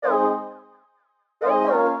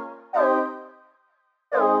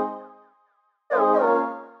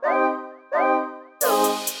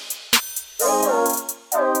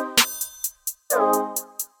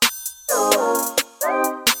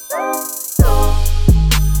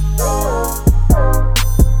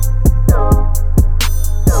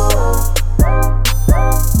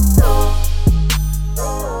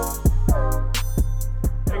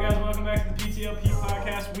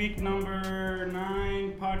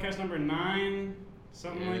podcast number 9,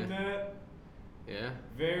 something like that. Yeah.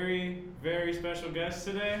 Very, very special guest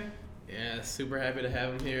today. Yeah, super happy to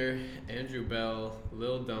have him here. Andrew Bell,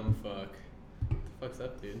 Lil Dumb Fuck. What the fuck's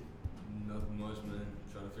up, dude? Nothing much, man.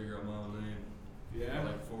 Trying to figure out my own name. Yeah. Got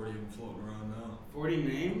like 40 of them floating around now. 40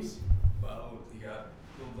 names? Wow, you got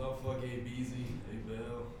Lil Dumb Fuck, A Beezy, A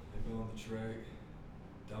Bell on the track,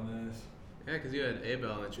 Dumbass. Yeah, because you had Abel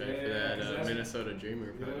on the track for Yeah, 'cause that that's- Minnesota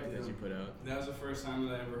Dreamer project yeah. that you put out. That was the first time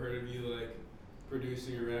that I ever heard of you, like,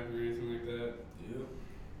 producing or rapping or anything like that. Yep.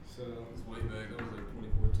 So, That was way back. That was like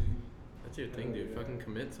 2014. That's your thing, dude. Yeah. Fucking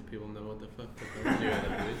commit so people know what the fuck the fuck you're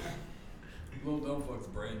doing, Lil Dumb Fuck's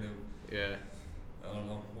brand new. dude. Yeah. I don't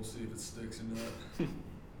know. We'll see if it sticks or not.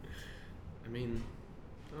 I mean,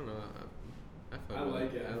 I don't know. I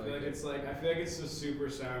like it. I feel like it's like, I feel like it's a super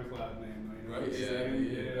SoundCloud name, though, you know what I'm Yeah, saying?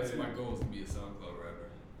 yeah. That's my goal, is to be a SoundCloud rapper.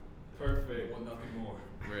 Perfect. Want nothing more.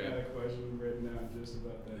 I Right. got a question written down just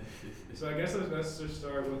about that. So I guess let's just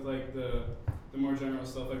start with like the more general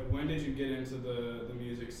stuff. Like, when did you get into the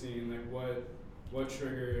music scene? Like, what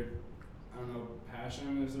triggered? I don't know.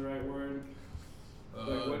 Passion is the right word.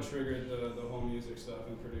 Like, what triggered the whole music stuff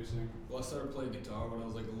and producing? Well, I started playing guitar when I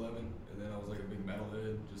was like 11, and then I was like a big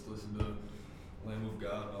metalhead, just listened to Lamb of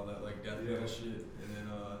God and all that like death metal shit. And then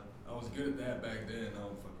I was good at that back then. Now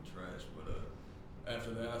I'm fucking trash. But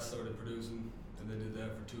after that, I started producing, and then did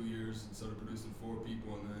that for 2 years, and started producing for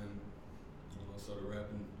people, and then I started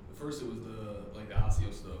rapping. At first, it was the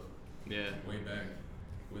Osseo stuff, Yeah. way back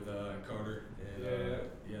with Carter and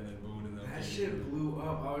and then Boone and them. That shit blew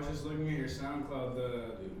up. I was just looking at your SoundCloud.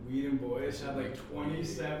 The Weed and Boys had like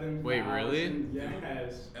 27. Wait, really?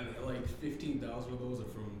 Yes. And like 15,000 of those are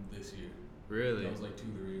from this year. Really? That was like 2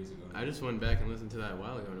 or 3 years ago. I just went back and listened to that a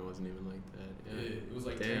while ago and it wasn't even like that. Yeah, Yeah. it was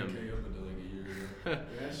like Damn. 10K up until like a year ago.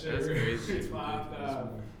 That shit That's really crazy. popped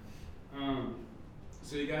up.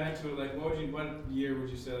 So you got into it, like, what year would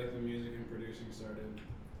you say like the music and producing started?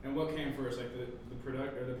 And what came first? Like the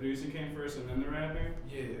producing came first and then the rapping?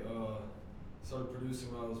 Yeah, started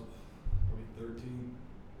producing when I was probably 13,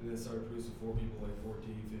 and then started producing for people like 14,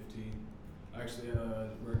 15. I actually had a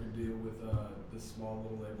record deal with this small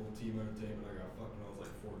little label, Team Entertainment. I got fucked when I was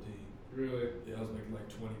like 14. Really? Yeah, I was making like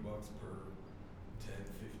 $20 per 10,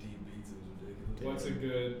 15 beats. It was ridiculous. What's a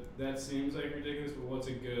good, that seems like ridiculous, but what's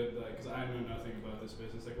a good, like, because I know nothing about this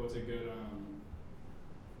business, like, what's a good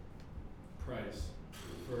price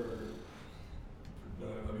for,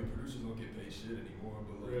 I mean, producers don't get paid shit anymore,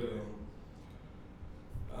 but like, Really?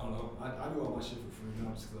 I don't know. I do all my shit for free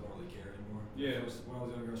now just because I don't really care anymore. Yeah. First, when I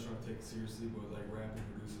was younger, I was trying to take it seriously, but like rapping,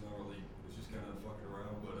 producing, I don't really, it's just kind of fucking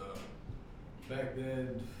around. But back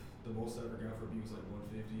then, the most I ever got for a beat was like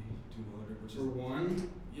 150, 200, which for is one?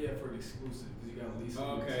 yeah, for an exclusive because you got to lease.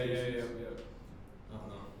 Oh, okay, yeah. I don't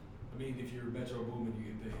know. I mean, if you're Metro Boomin,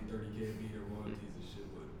 you get paid 30K a beat or royalties and shit,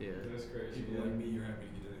 but Yeah. That's crazy. people like me, you're happy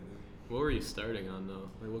to get anything. What were you starting on though?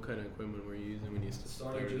 Like what kind of equipment were you using when you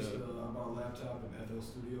Started started just up? I bought a laptop in FL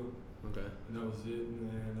Studio. Okay. And that was it,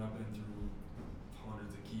 and then I've been through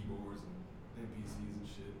hundreds of keyboards and MPCs and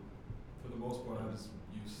shit. For the most part, I just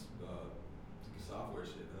use software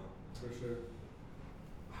shit now. For sure.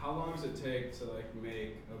 How long does it take to like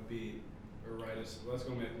make a beat or write a? Let's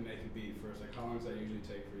go make a beat first. Like, how long does that usually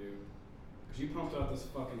take for you? Cause you pumped out this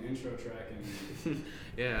fucking intro track and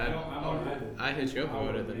Yeah. I hit you up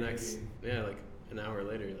about it the maybe. next like an hour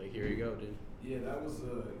later. Like here you go, dude. Yeah, that was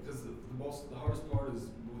because the hardest part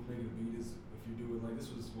is with making a beat is if you're doing like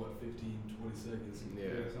this was what 15, 20 seconds.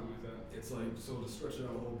 Yeah. something like that. It's like so to stretch it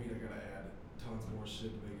out a whole beat, I gotta add tons more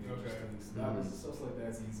shit to make it Okay. interesting. So that was stuff like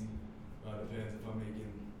that's easy. Depends if I'm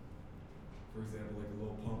making, for example, like a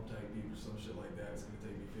little pump type beat or some shit like that. It's gonna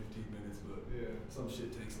take me 15 minutes, but Yeah. some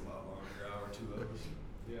shit takes a lot longer, an hour, 2 hours.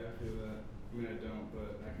 Yeah, I feel that. I mean, I don't,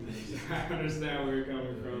 but I can understand, I understand where you're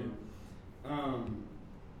coming from.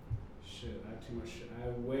 Shit, I have too much. I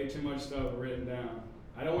have way too much stuff written down.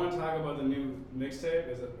 I don't want to talk about the new mixtape.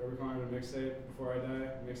 Are we calling it a mixtape before I die?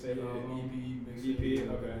 Mixtape album. EP.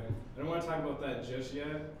 Okay. I don't want to talk about that just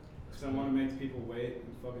yet, because I want to make the people wait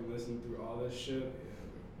and fucking listen through all this shit.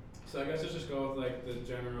 So I guess let's just go with like the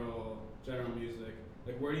general music.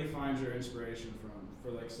 Like, where do you find your inspiration from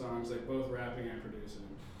for like songs, like both rapping and producing?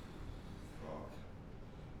 Fuck.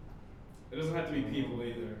 It doesn't have to be people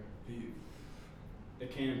either. It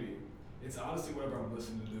can be. It's honestly whatever I'm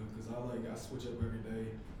listening to do, because I switch up every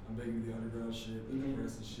day. I'm big into the underground shit, the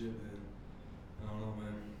compressed shit, and I don't know,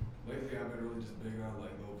 man. Lately I've been really just big on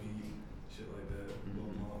like Lil Peep, shit like that, Lil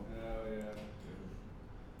Pump. Oh yeah.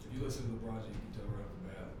 If you listen to the project, you can tell right off the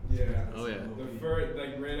bat. Yeah. Oh, yeah. The first,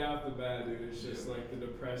 like right out the bat, dude, it's just like the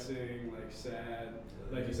depressing, like sad,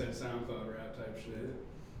 like you said, SoundCloud rap type shit.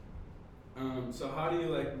 So how do you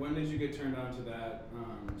like? When did you get turned on to that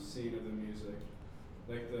scene of the music,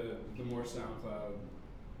 like the more SoundCloud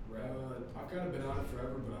rap? I've kind of been on it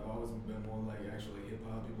forever, but I've always been more like actually hip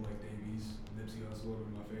hop. People like Davies, Nipsey Hussle are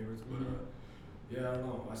my favorites. But yeah, I don't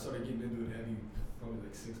know. I started getting into it heavy probably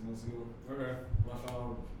like 6 months ago. Okay. When I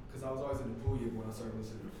found, because I was always into Puya, when I started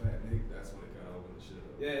listening to Fat Nick, that's when it kind of opened the shit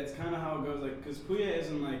up. Yeah, it's kind of how it goes. Like, cause Puya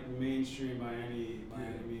isn't like mainstream by any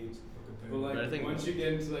means. But like But I think once you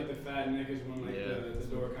get into like the Fat Nick is when like the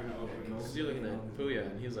door kind of opens. Because you're looking at Puya,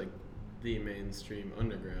 and he's like the mainstream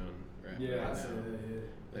underground rapper Yeah, right I'd say now. that, yeah.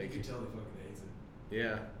 Like, You can tell he fucking hates it.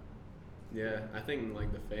 Yeah, yeah. I think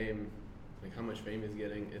like the fame, like how much fame he's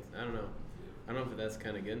getting. It's I don't know. I don't know if that's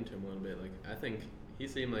kind of getting to him a little bit. Like I think he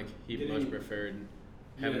seemed like he much preferred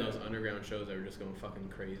having those underground shows that were just going fucking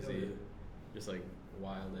crazy, just like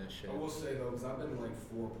wild ass shit. I will say though, because I've been to like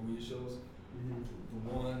 4 Puya shows. The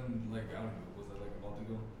one, like, I don't know, was that like a month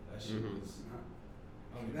ago? That shit was.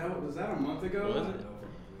 Was that a month ago? Was I it?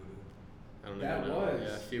 I don't That even know. was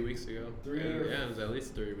Yeah, a few weeks ago. 3 yeah, or yeah, it was at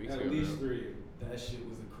least 3 weeks ago. At least now. 3. That shit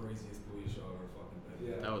was the craziest Puya show I've ever fucking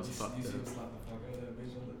been. Yeah. That was you fucked You see up. him slap the fuck out of that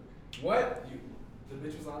bitch on the. What? The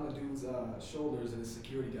bitch was on the dude's shoulders, and his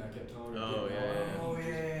security guy kept telling her. Oh, yeah. Oh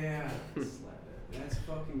yeah. Slap that. That's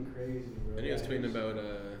fucking crazy, bro. And he was tweeting about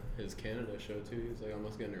his Canada show too. He was like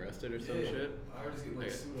almost getting arrested or some shit. I heard he's getting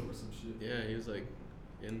like sued over some shit. Yeah, he was like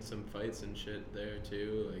in some fights and shit there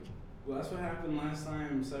too. Like, Well, that's what happened last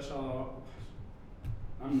time. Seychelles.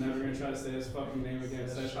 I'm never gonna try to say his fucking name again.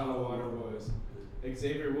 Seychelles Water Boys.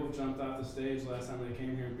 Xavier Wolf jumped off the stage last time they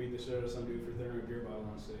came here and beat the shit out of some dude for throwing a beer bottle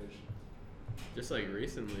on stage. just like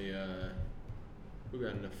recently, who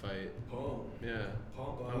got in a fight? Pump. Yeah,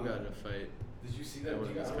 Pump. Pump got in a fight. Did you see that? At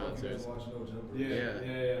one of I his don't know if you guys concerts. watched No Jumper.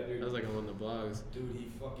 Yeah, dude. That was like on one of the blogs. Dude, he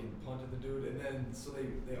fucking punted the dude, and then so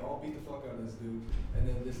they all beat the fuck out of this dude, and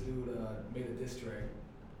then this dude made a diss track.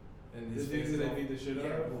 And This his dude face who is they all- beat the shit out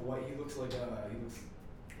Yeah, of? but what he looks like he looks.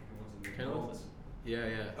 What's his name? Kinda looks Balls. Yeah,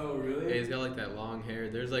 yeah. Oh, really? Yeah, he's got like that long hair.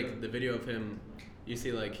 There's like the video of him. You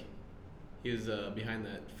see like he was behind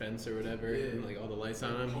that fence or whatever, Yeah. and like all the lights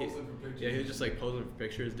on him. Posing for pictures. Yeah, he was just like posing for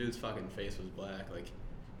pictures. Dude's fucking face was black. Like,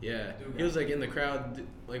 yeah, Dude, he was like in the crowd.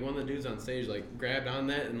 Like one of the dudes on stage like grabbed on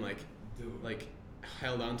that and like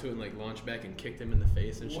held onto it and like launched back and kicked him in the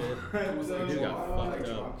face and shit. It was like Dude got fucked up.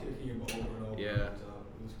 drop kicking him over and over. Yeah.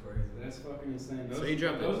 It was crazy. That's fucking insane. So he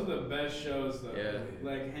dropped those are the best shows though. Yeah.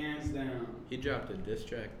 Like hands down. He dropped a diss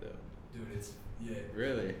track though. Dude, it's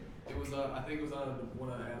Really? It was I think it was on one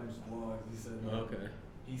of Adam's vlogs. He said Okay.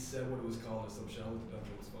 he said what it was called or some shit. I looked it up.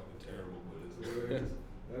 It was fucking terrible, but it's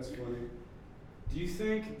That's funny. Do you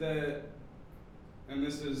think that, and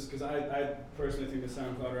this is because I personally think the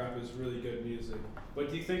SoundCloud rap is really good music, but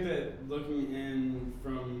do you think that looking in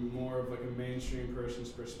from more of like a mainstream person's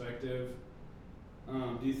perspective,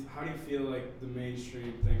 how do you feel like the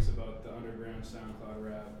mainstream thinks about the underground SoundCloud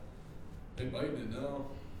rap? They biting it now.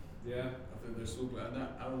 Yeah. I think they're super.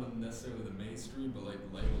 I don't know necessarily the mainstream, but like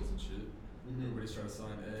the labels and shit. Everybody's trying to sign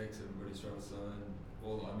X. Everybody's trying to sign.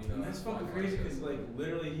 Well, I mean, And that's fucking crazy because like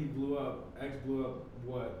literally he blew up. X blew up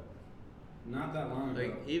what? Not that long ago.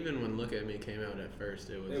 Like even when Look at Me came out at first,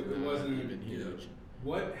 it was It not wasn't even huge.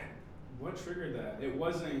 What triggered that? It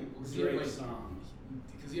wasn't Was he Drake's like- song.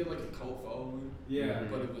 Because he had like a cult following. Yeah.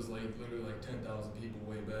 But it was like literally like 10,000 people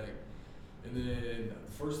way back. And then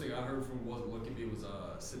the first thing I heard from Wasn't Look at Me was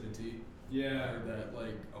Sippin' Tea. I Yeah. heard that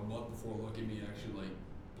like a month before Look at Me actually like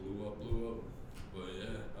blew up. But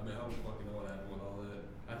yeah, I mean, I don't fucking know what happened with all that.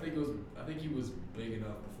 I think he was big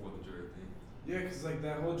enough before the Drake thing. Yeah, cause like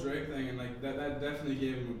that whole Drake thing and like that definitely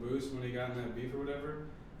gave him a boost when he got in that beef or whatever.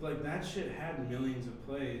 But, like that shit had millions of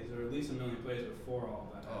plays or at least a million plays before all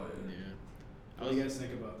that. Oh, happened. Yeah. What do you guys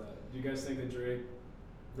think about that? Do you guys think that Drake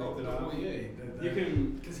ripped it Oh off? yeah. You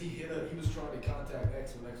can. Because he was trying to contact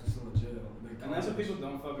X when X was still in jail. And that's what people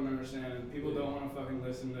don't fucking understand, and people don't want to fucking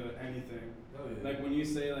listen to anything. Oh yeah. Like when you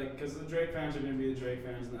say like, because the Drake fans are gonna be the Drake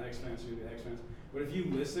fans and the X fans are gonna be the X fans. But if you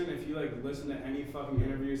listen to any fucking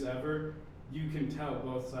interviews ever, you can tell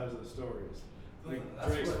both sides of the stories. Like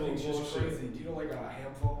that's Drake's what I full of think's just bullshit. crazy. Do you know like a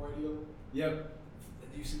ham phone radio? Yep.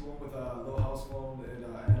 Do you see the one with Lil House Phone and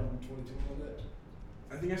Adam 22 on that?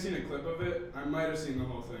 I think I've seen a clip of it. I might have seen the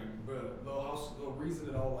whole thing. Bro, the reason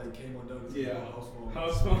it all like came undone is Yeah. Lil House Phone.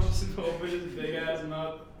 House phone just opened his big ass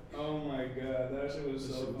mouth. Oh my god, that shit was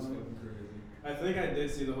This so shit was funny. fucking crazy. I think I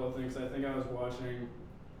did see the whole thing because I think I was watching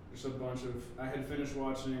just a bunch of. I had finished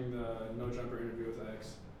watching the No Jumper interview with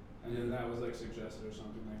X, and then that was like suggested or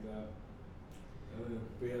something like that. Oh yeah.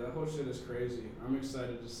 But yeah, that whole shit is crazy. I'm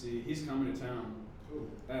excited to see. He's coming to town. Who?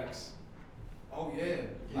 X. Oh yeah,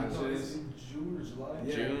 I know it's in June or July.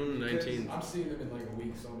 Yeah. June 19th. I'm seeing him in like a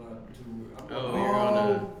week, so I'm not too. I'm Oh, going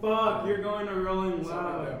you're going fuck! You're going to Rolling something like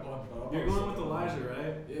Loud. that punch, but I'll You're probably going with still go. Elijah,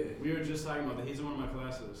 right? Yeah. We were just talking about that. He's in one of my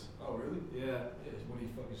classes. Oh really? Yeah. Yeah, it's when he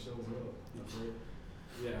fucking shows up. That's right.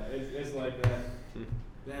 Yeah, it's like that.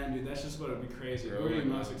 Damn, dude, that's just what would be crazy. Who are you Rolling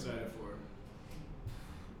most Loud. excited for?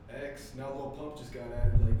 X. Now Lil Pump just got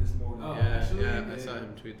added like this morning. Oh, yeah, actually? yeah, I Yeah. saw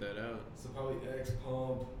him tweet that out. So probably X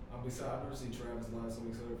Pump. I've never seen Travis live, so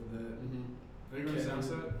I'm excited for that. Mm-hmm. Are you going to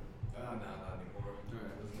Sunset? Nah, not anymore.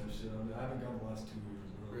 Alright. Doesn't have shit on it. I haven't gone the last 2 years.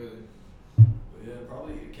 No. Really? But yeah,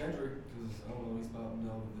 probably Kendrick, because I don't know, he's popping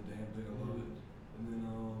out with the damn thing. I love it. And then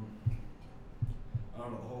I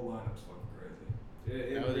don't know, the whole lineup's fucking crazy.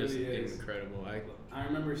 It That was really just is. incredible. I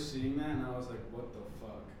remember seeing that and I was like, what the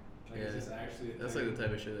fuck? Like, Yeah. is this actually a That's thing? like the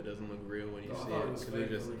type of shit that doesn't look real when you Oh, I see thought it. it was Because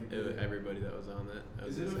fake just for like a day. everybody that was on that. That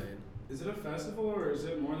was Is it a- insane. Is it a festival or is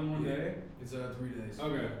it more than one day? It's 3 days.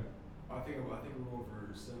 Okay. I think we're going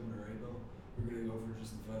for 7 or 8 though. We're gonna go for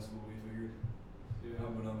just the festival. We figured. Yeah.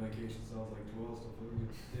 I've been on vacation since I was like 12, so fuck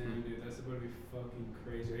it. Damn, dude, that's about to be fucking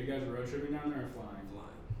crazy. Are you guys road tripping down there or flying?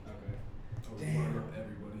 Flying. Okay. Oh, Damn. flying up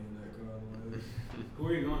everybody in that car. Who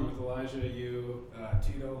are you going with? Elijah, you?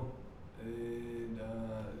 Tito and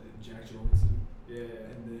Jack Jorgensen,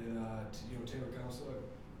 Yeah. and then Taylor Comstock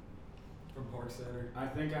from Park Center. I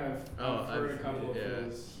think I've heard a couple of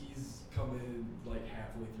his. He's coming like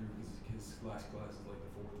halfway through his last class is like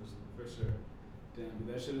the 4th or something. For sure. Damn, dude,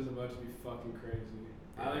 that shit is about to be fucking crazy.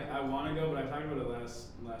 I want to go, but I talked about it last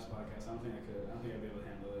podcast. I don't think I could. I don't think I'd be able to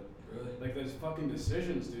handle it. Really? Like there's fucking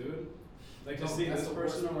decisions, dude. Like to No, see that's this the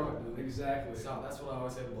worst person or part, dude. exactly. That's what I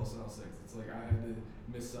always said about Sound 6. It's like I had to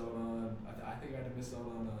miss out on. I think I had to miss out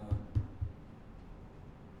on.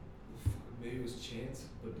 Maybe it was Chance,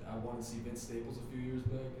 but I wanted to see Vince Staples a few years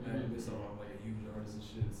back, and I had to miss out on like a huge artist and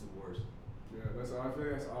shit. It's the worst. Yeah, I feel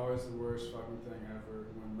like that's always the worst fucking thing ever.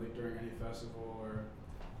 When like during any festival or,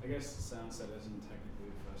 I guess Soundset isn't technically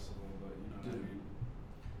a festival, but you know what I Dude. mean.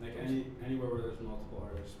 Like anywhere where there's multiple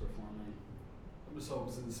artists performing. I'm just hoping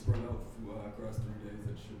since it's spread out across 3 days,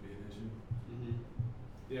 that should be an issue. Mhm.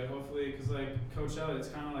 Yeah, hopefully, cause like Coachella, it's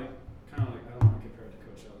kind of like I don't want to compare it to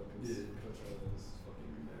Coachella because Yeah. Coachella is Fucking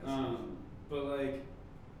massive. But like,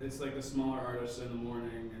 it's like the smaller artists in the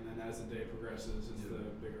morning, and then as the day progresses, it's Yeah. the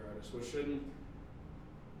bigger artists, which shouldn't.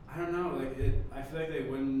 I don't know, like I feel like they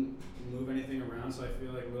wouldn't move anything around, so I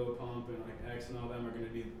feel like Lil Pump and like X and all them are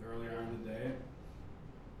gonna be earlier on in the day.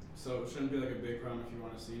 So it shouldn't be like a big problem if you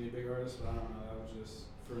want to see any big artists, but I don't know. That was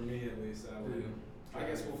just for me at least. That would. I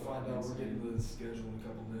guess we'll find out. We're getting the schedule in a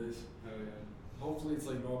couple days. Oh yeah. Hopefully it's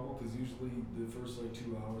like normal, because usually the first like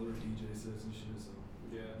 2 hours are DJ sets and shit, so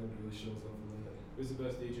Yeah. nobody really shows up for that. Who's the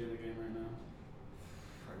best DJ in the game right now?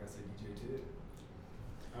 I gotta say DJ Tit.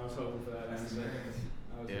 I was hoping for that That's answer. the man.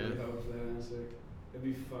 I was Yeah. really hoping for that answer. It'd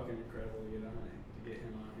be fucking incredible to get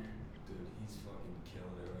him on here. Dude, he's fucking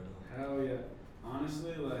killing it right now. Hell yeah.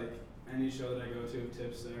 Honestly, like any show that I go to, if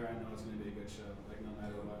Tip's there, I know it's gonna be a good show. Like no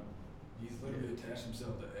matter what. He's literally attached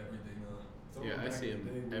himself to everything now. Yeah, I see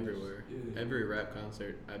him everywhere. Yeah. Every rap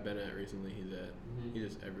concert I've been at recently, he's at. Mhm. He's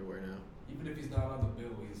just everywhere now. Even if he's not on the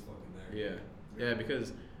bill, he's fucking there. Yeah. Yeah,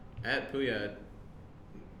 because at Puyat,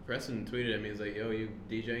 Preston tweeted at me, he's like, yo, you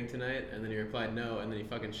DJing tonight? And then he replied no, and then he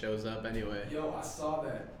fucking shows up anyway. Yo, I saw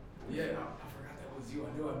that. Yeah, I forgot that was you.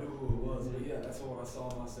 I knew who it was. But yeah, that's what I saw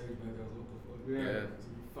on my stage back. I was what the fuck. Yeah. Yeah.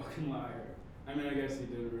 He's a fucking liar. I mean, I guess he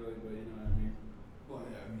didn't really, but you know what I mean. Well,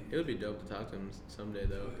 yeah, I mean. It would be dope to talk to him someday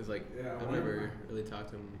though, because like Yeah, I've never really talked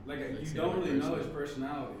to him. Like you seen don't him in really know his person.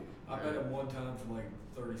 personality. I met him one time for like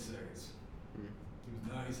 30 seconds. Hmm. He was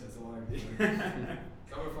nice. That's all I could say.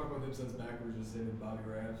 So I've been fucking with him since back when we were just sitting in Bobby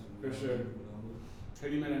Raps. For sure.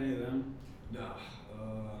 Have you met any of them? Nah.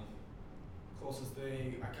 Closest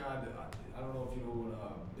thing, I don't know if you know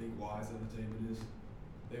what Big Wise Entertainment is.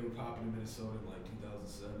 They were popping in Minnesota in like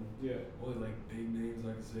 2007. Yeah. Only like big names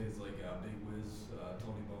I can say is like Big Wiz,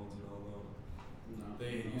 Tony Bones, and all them. No.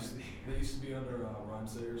 They used to be under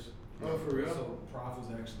Rhymesayers. Oh, for real? So Prof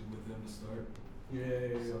was actually with them to start.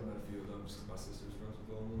 Yeah. So I met a few of them just 'cause my sister's friends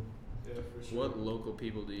with all of them. Yeah, for sure. What local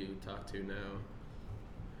people do you talk to now?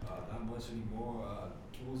 Not much anymore.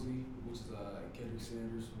 Toolsy, which is Kendrick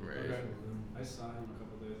Sanders. Right. Okay. I saw him a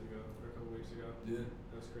couple days ago, or a couple weeks ago. Yeah.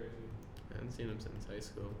 That was crazy. I haven't seen him since high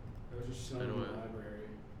school. I was just Been showing a him the while. library,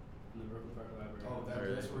 in the Brooklyn Park Library. Oh,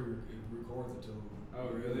 Really? that's where it records until. Oh,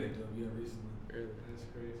 really? Yeah, recently. Really? That's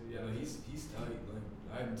crazy. Yeah, Yeah, he's tight. Like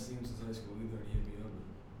I haven't seen him since high school either, and he hit me up.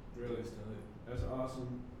 really. He's tight. That's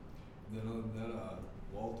awesome. And then other than that,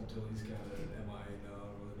 Walt until he's kind of MIA now. I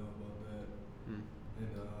don't really know about that. Hmm. And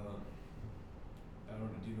I don't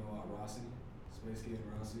know. Do you know Rossi? Space Game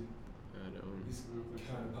Rossi. I don't. He's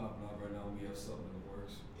kind of popping off right now. We have something in the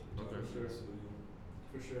works. Okay.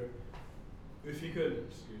 For sure. If you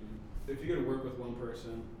could work with one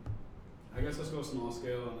person, I guess let's go small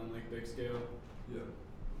scale and then like big scale. Yeah.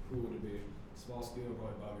 Who would it be? Small scale,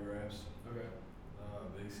 probably Bobby Raps. Okay.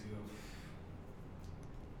 Big scale.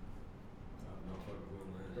 No fucking clue,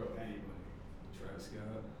 man. Bro, anybody. Travis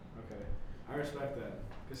Scott. Okay. I respect that.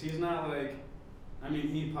 Because he's not like, I mean,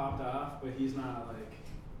 he popped off, but he's not like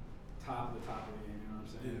top of the game, you know what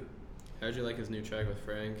I'm saying? Yeah. How'd you like his new track with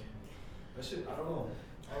Frank? That shit, I don't know.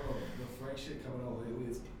 The Frank shit coming out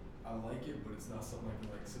lately, I like it, but it's not something I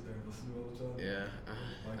can like sit there and listen to all the time. Yeah.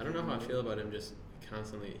 Like I don't know how I feel about him just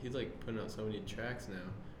constantly. He's like putting out so many tracks now.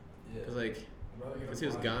 Yeah. Cause like, cause he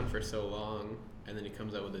was gone for so long, and then he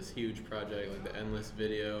comes out with this huge project like the Endless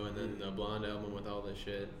video, and then the Blonde album with all this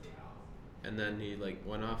shit. And then he like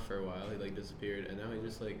went off for a while. He like disappeared, and now he's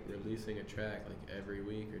just like releasing a track like every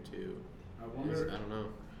week or two. I wonder. I don't know.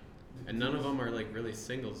 And none of them are like really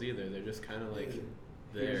singles either. They're just kind of like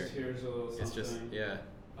there. Here's a little something. It's just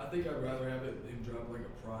I think I'd rather have it him drop like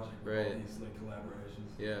a project with all these like collaborations.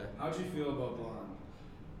 Yeah. How'd you feel about Blonde?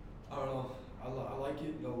 I don't know. I like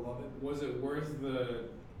it. I love it. Was it worth the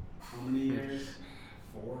how many years?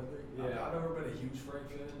 4, I think. Yeah. I've never been a huge Frank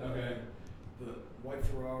fan. Okay. The White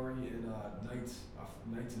Ferrari and Nights.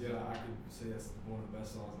 Nights is Yeah. I could say that's one of the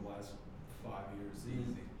best songs of the last 5 years.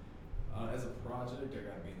 Easy. As a project, I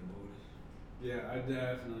gotta be in the mood. Yeah, I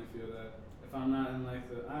definitely feel that. If I'm not in like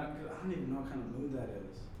I don't even know what kind of mood that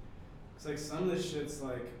is. It's like some of this shit's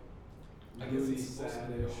like I guess moody, it's supposed to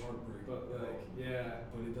be a sad-ish, heartbreak. but like yeah.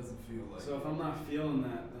 But it doesn't feel like. So if I'm not feeling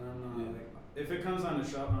that, then I'm not Yeah. like. If it comes on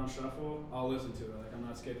shuffle, I'll listen to it. Like I'm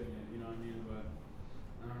not skipping it. You know what I mean? But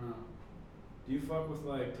I don't know. Do you fuck with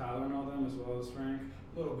like Tyler and all them as well as Frank?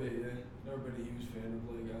 A little bit, yeah. Never been a huge fan of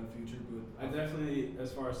Blake on Future, but I definitely,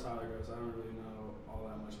 as far as Tyler goes, I don't really know all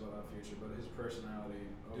that much about Future, but his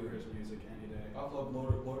personality over his music any day. I've loved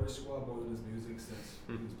Loader Squad more than his music since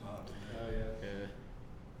he was popping. Oh yeah. Yeah.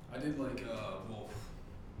 I did like Wolf.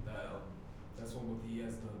 That's one with he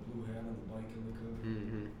has the blue hat on the bike in the cover.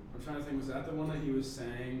 Mm-hmm. I'm trying to think, was that the one that he was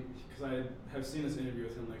saying? Because I have seen this interview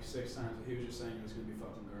with him like 6 times, but he was just saying it was going to be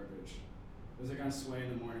fucking garbage. It was like on Sway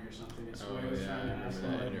in the Morning or something, and Sway was trying to ask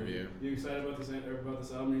him, like, interview. you excited about this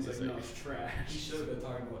album? And he's like, no, it's He trash. should have been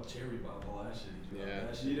talking about Cherry Bomb, all that shit. Yeah.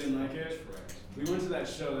 That You shit didn't was like it? Trash. We went to that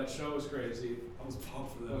show. That show was crazy. I was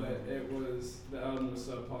pumped for that. But album. the album was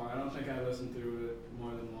subpar. I don't think I listened through it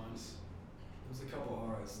more than once. There was a couple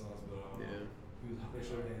alright songs, but I don't know. He was For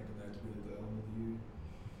sure. hamping that to be like the album of the year.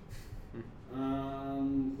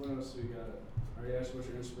 What else we got? I already asked what's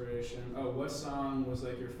your inspiration. Oh, what song was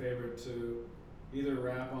like your favorite to either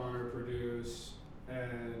rap on or produce,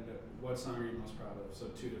 and what song are you most proud of? So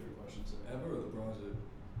 2 different questions there. Ever or the project?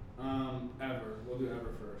 Ever. We'll do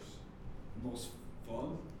ever first. Most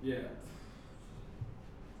fun? Yeah.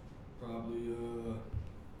 Probably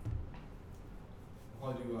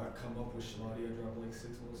probably do Come Up with Shalati I dropped like 6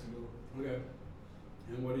 months ago. Okay.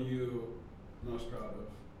 And what are you most proud of?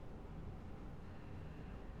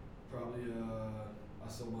 Probably I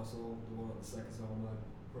Sold My Soul, the one on the second song on my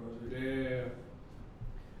project. Yeah.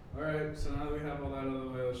 Alright, so now that we have all that out of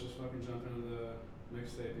the way, let's just fucking jump into the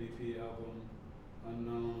mixtape EP album,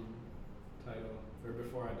 Unknown title. Or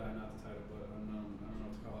Before I Die, not the title, but Unknown, I don't know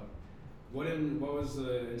what to call it. What was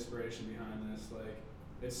the inspiration behind this? Like,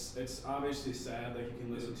 it's obviously sad, like you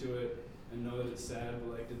can listen to it and know that it's sad,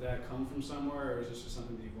 but like, did that come from somewhere, or is this just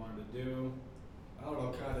something that you wanted to do? I don't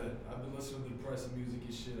know, kinda, I've been listening to depressive music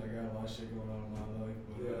and shit, I got a lot of shit going on in my life,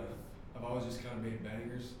 but I've always just kinda made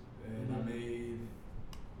bangers, and I made,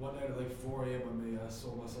 one night at like 4 a.m. I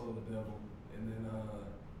Sold My Soul to the Devil, and then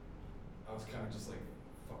I was kinda just like,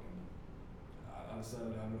 fucking, I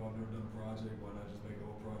decided I've never done a project, why not just make a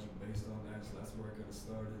whole project based on that, so that's where I kinda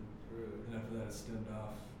started. Really? And after that, it stemmed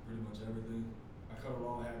off pretty much everything. I covered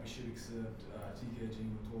all happy shit except TKG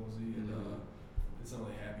with 12Z and it's not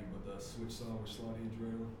really happy, but the Switch song with Slotty and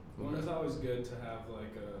Drill. Well, it's always good to have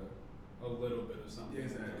like a little bit of something.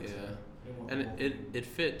 Exactly. Yeah. And it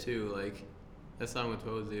fit too, like that song with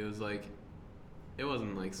Tozy, it was like it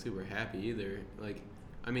wasn't like super happy either. Like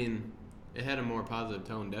I mean, it had a more positive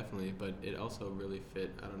tone definitely, but it also really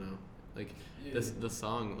fit, I don't know. Like the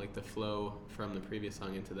song, like the flow from the previous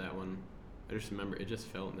song into that one, I just remember it just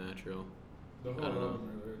felt natural. The whole I don't know.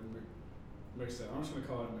 album, mixtape. I'm just gonna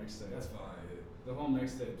call it a mixtape. That's fine. The whole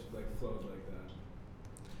mixtape like flowed like that.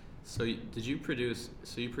 So did you produce?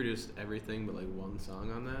 So you produced everything but like one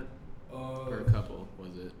song on that, or a Uh, couple?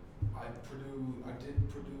 Was it? I did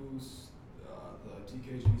produce the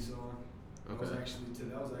TKG song. That Okay. was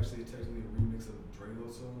actually technically a remix of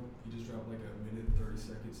Drelo song. He just dropped like a minute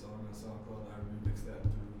 30-second song on SoundCloud, and I remixed that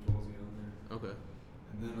and threw Josie on there. Okay.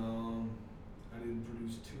 And then I didn't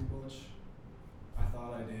produce too much. I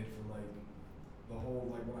thought I did for like the whole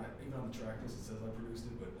like when I even on the track list it says I produced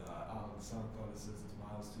it, but on SoundCloud it says it's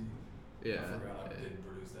Miles T. Yeah. I forgot I yeah. didn't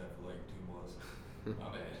produce that for like 2 months.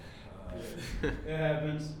 My bad. It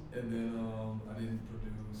happens. And then I didn't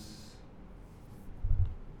produce.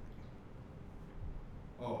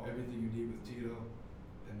 Oh, Everything You Need with Tito,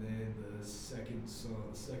 and then the second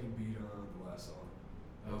beat on the last song.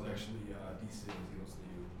 That was Okay. actually D Sims, He Goes to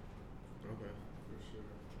You. Okay. For sure.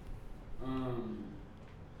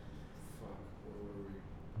 Fuck, where were we?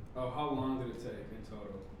 Oh, how long did it take in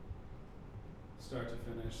total? Start to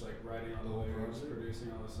finish, like writing all the Oh, lyrics, project?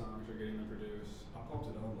 producing all the songs, or getting them produced. I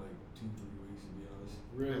pumped it on like 2-3 weeks to be honest.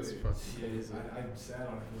 Really? That's fucking crazy. I sat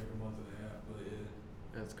on it for like a month and a half, but yeah.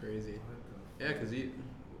 That's crazy. What the Yeah, 'cause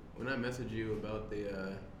when I messaged you about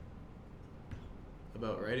the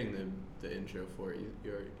about writing the intro for it, you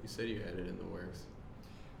said you had it in the works.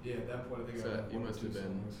 Yeah, at that point I think I So had you one or must two have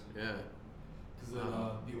been, songs. yeah. Because then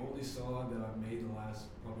the only song that I've made in the last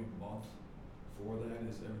probably month for that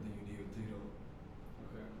is Everything You Need with Tito,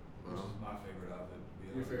 Okay. which is my favorite of it. To be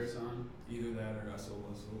Your favorite honest. song? Either that or I Sold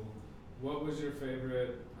My Soul. What was your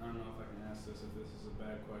favorite? I don't know if I can ask this if this is a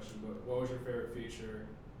bad question, but what was your favorite feature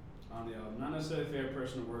on the album? Not necessarily favorite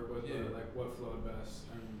person to work with, Yeah. but like what flowed best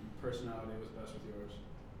and personality was best with yours.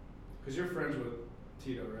 Cause you're friends with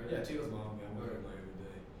Tito, right? Yeah, Tito's my homie. I'm with Okay. him like every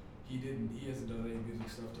day. He hasn't done any music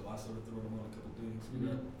stuff till I started throwing him on a couple things. We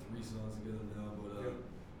got 3 songs together now, but Yep.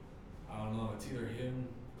 I don't know. It's either him,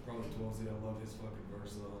 probably Twelzy. I love his fucking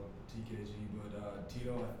verse on TKG, but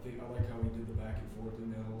Tito, I like how he did the back and forth in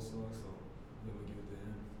that whole song, so I'm gonna give it to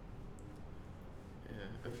him. Yeah,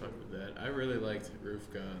 I fuck with that. I really liked Roof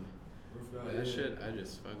God. Roof God, That yeah. shit, I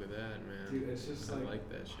just fuck with that, man. Dude, it's just I like, like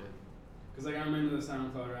that shit. cause like I'm into the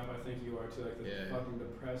SoundCloud rap. I think you are too. Like the Yeah. fucking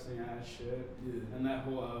depressing ass shit. Yeah. And that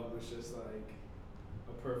whole album was just like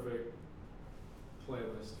a perfect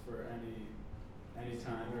playlist for any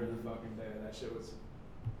time during the fucking day. That shit was.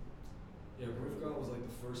 Yeah, Roof God was like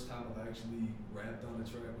the first time I've actually rapped on a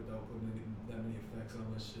track without putting that many effects on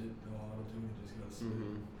my shit. No auto-tune, it just got sick.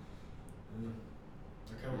 Mm-hmm. Yeah.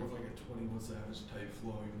 I kind of with like a 21 Savage type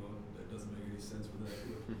flow, even though that doesn't make any sense for that.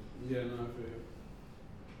 Yeah, no, I feel you.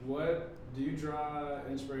 What do you draw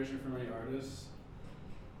inspiration from any artists?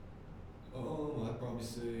 I'd probably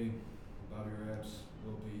say Bobby Raps,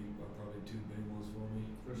 Lil Peep are probably 2 big ones for me.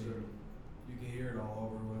 For I mean, sure. You can hear it all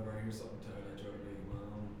over. Whenever I hear something tight, I try to make it my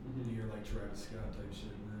own. Mhm. You hear like Travis Scott type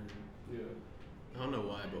shit in there. Yeah. I don't know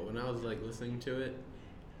why, but when I was like listening to it,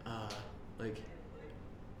 like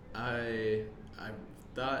I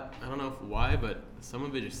thought, I don't know why, but some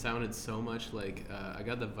of it just sounded so much like I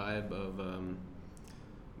got the vibe of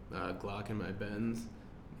Glock in my Benz,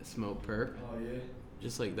 Smoke Perp. Oh yeah.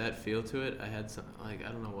 Just like that feel to it. I had some, like,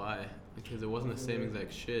 I don't know why, because it wasn't the same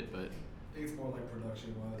exact shit, but I think it's more like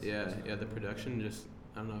production wise. yeah, the production just,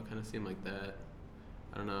 I don't know, kind of seemed like that.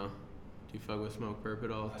 I don't know. Do you fuck with Smoke Perp at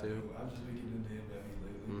all I too? do. I've just been getting into him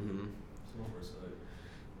lately. Mm-hmm. Smoke First Sight.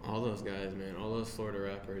 All those guys, man, all those Florida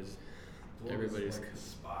rappers. Florida's Everybody's like the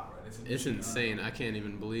spot, right? It's insane. I can't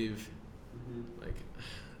even believe, Mm-hmm. like,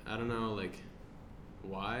 I don't know, like,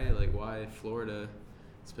 why Florida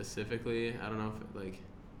specifically? I don't know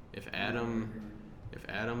if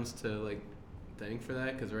Adam's to like thank for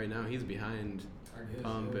that, because right now he's behind I guess,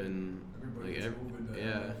 Pump yeah. and Everybody's like moving to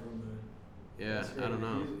yeah. LA from there. Yeah, That's I don't crazy.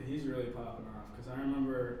 know. He's really popping off because I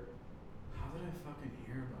remember. How did I fucking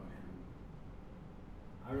hear about him?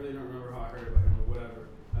 I really don't remember how I heard about him, but whatever.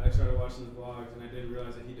 I started watching his vlogs and I didn't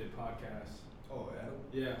realize that he did podcasts. Oh, Adam?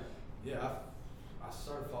 Yeah. Yeah, I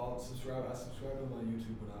started following, I subscribed to him on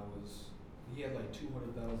YouTube when he had like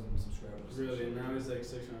 200,000 subscribers. Really, and now he's like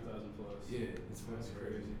 600,000 plus. Yeah, it's That's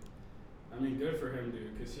fucking crazy. I mean, good for him,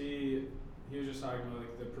 dude, because he was just talking about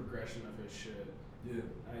like the progression of his shit. Yeah.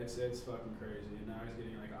 It's fucking crazy, and now he's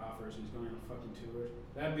getting like offers. And he's going on fucking tours.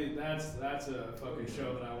 That's a fucking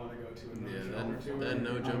show that I want to go to. A No Yeah, Jumper tour. that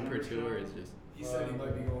No Jumper show. tour is just. He said he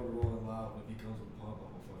might be going to Rolling Loud, but if he comes with Pump,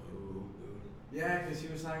 I'm a fucking dude. Yeah, because he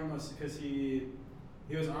was talking about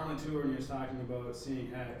he was on the tour and he was talking about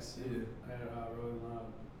seeing X at Rolling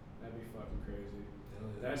Loud. That'd be fucking crazy. Hell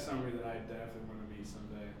yeah. That's somebody that I definitely want to meet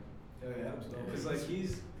someday. Hell yeah, Adam's dope. Because like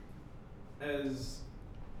he's as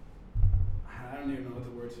I don't even know what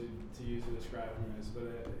the word to use to describe him is,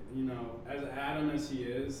 but you know, as Adam as he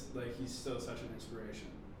is, like he's still such an inspiration.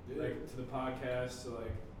 Yeah. Like to the podcast, to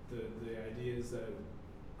like the ideas that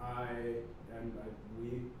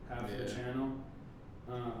we have for the Yeah. channel.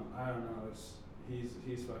 I don't know.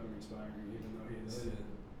 He's fucking inspiring, even though he's Hell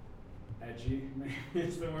yeah. edgy. Maybe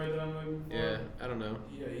it's the word that I'm looking for. Yeah, I don't know.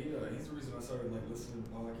 Yeah, he's the reason I started like listening to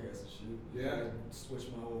podcasts and shit. Yeah. I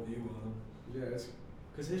switched my whole view on him. Yeah,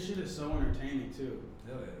 because his shit is so entertaining too.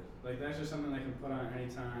 Hell yeah. Like that's just something I can put on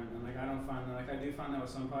anytime, and like I don't find that. Like I do find that with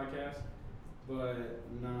some podcasts, but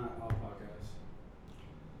not all podcasts.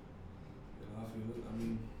 Yeah, I feel it. I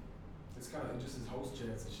mean, it's kind of just his host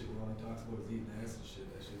chats and shit where all he talks about is eating ass and shit.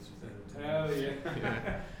 That shit's just entertaining. Hell yeah.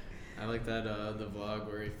 Yeah. I like that the vlog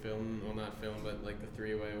where he filmed, well not filmed, but like the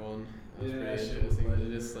 3-way one. That was Yeah, pretty that shit interesting. was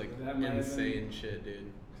It's just like That might have insane shit,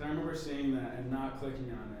 dude. Cause I remember seeing that and not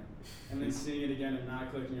clicking on it, and then seeing it again and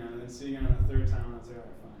not clicking on it, and then seeing it on a third time, and I was like,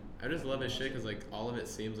 alright, fine. I just love his shit because like all of it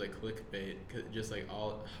seems like clickbait, just like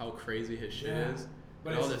all how crazy his shit Yeah, is.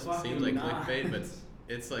 but It all it's just fucking seems like not. clickbait, but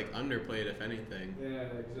it's like underplayed if anything. Yeah,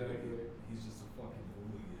 exactly. He's just a fucking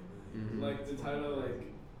hooligan, man. Mhm. Like the title, like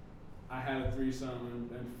I had a threesome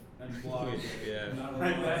and vlogged it. Yeah. Not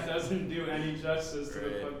Like a that doesn't do any justice to the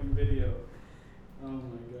Right. fucking video. Oh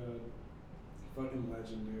my god, fucking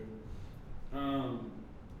legend, dude.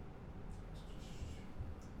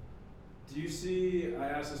 Do you see? I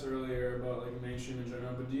asked this earlier about like mainstream in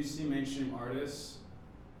general, but do you see mainstream artists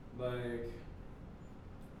like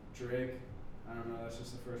Drake? I don't know. That's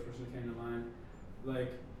just the first person that came to mind.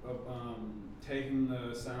 Like taking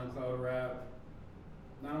the SoundCloud rap.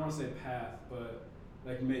 I don't want to say path, but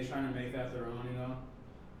like trying to make that their own. You know,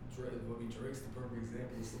 Drake's the perfect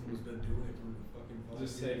example of someone who's been doing it for fucking 5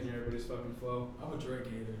 just years. taking everybody's fucking flow. I'm a Drake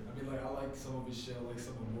hater. I mean, like, I like some of his shit. I like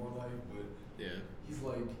some of More Life, but Yeah. he's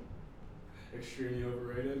like, Extremely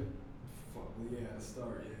overrated. fuck, well, yeah, to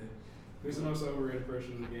start, yeah. Who's the most overrated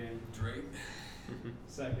person in the game? Drake.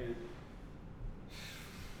 Second.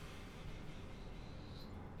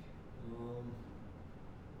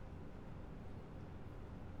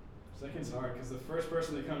 Second's hard because the first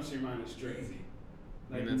person that comes to your mind is Drake. Easy.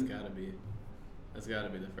 I mean that's gotta be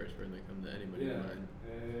the first person that comes to anybody's Yeah. mind.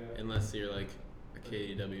 Yeah. Unless you're like a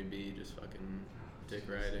KWB just fucking dick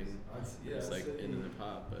riding, just like into the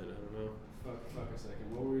pop, but I don't know. Fuck a second.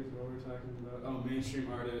 What were we talking about? Oh,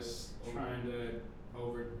 mainstream artists trying to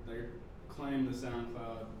claim the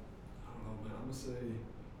SoundCloud. I don't know, man. I'm gonna say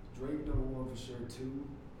Drake #1 for sure. 2.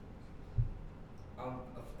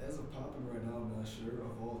 As of popping right now, I'm not sure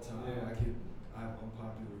of all time. Yeah. I have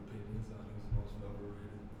unpopular opinions on who's the most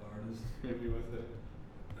overrated artist. Hit me with it.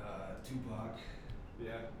 Tupac.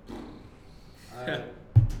 Yeah.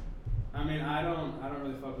 I mean, I don't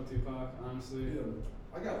really fuck with Tupac, honestly. Yeah,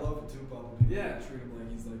 I got love for Tupac, but people Yeah. treat him like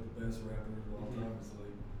he's like the best rapper of all Mhm. time. It's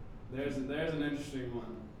like, There's an interesting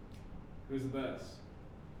one. Who's the best?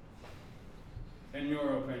 In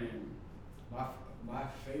your opinion? my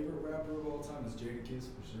favorite rapper of all time is Jadakiss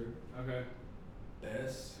for sure. Okay.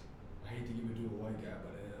 Best, I hate to give it to a white guy,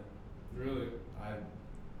 but I am. Really?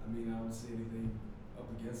 I mean, I don't see anything up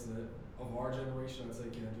against that. Of our generation, I'd say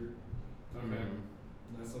Kendrick. Okay.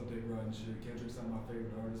 Not some dick riding shit. Kendrick's not my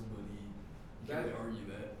favorite artist, but you can't really argue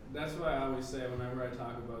that. That's why I always say whenever I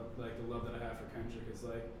talk about like the love that I have for Kendrick, it's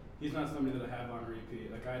like he's not somebody that I have on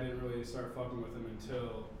repeat. Like I didn't really start fucking with him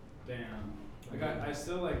until Damn. Like I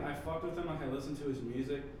still like I fucked with him, like I listened to his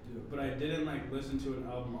music, but I didn't like listen to an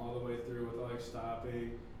album all the way through without like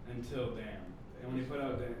stopping until Damn. And when he put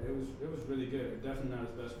out Damn, it was really good. Definitely not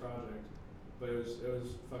his best project, but it was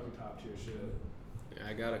fucking top tier shit.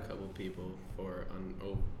 I got a couple people for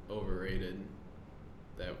overrated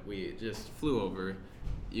that we just flew over.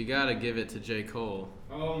 You gotta give it to J. Cole.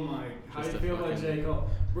 Oh my, how do Just you a feel about fucking- J. Cole?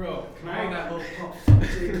 Bro, can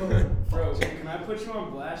J. Cole. Bro, can I put you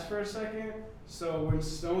on blast for a second? So when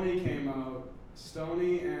Stoney came out,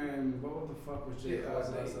 Stoney and what the fuck was J. Cole's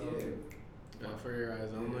last album? For Your Eyes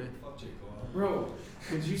Only. Fuck J. Cole. Bro,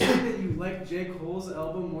 did you say that you like J. Cole's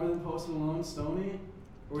album more than Post Malone's Stoney?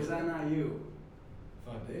 Or was that not you?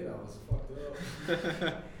 If I did, I was fucked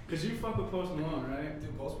up. Cause you fuck with Post Malone, right?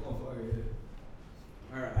 Dude, Post Malone, fuck yeah.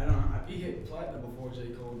 Alright, He hit platinum before J.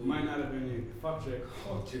 Cole did. might not have been you. Fuck J.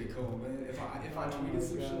 Cole. Fuck J. Cole, man. If I Oh tweeted my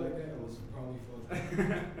some God. shit like that, I was probably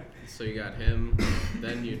fucked up. So you got him.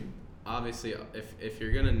 Then you obviously, if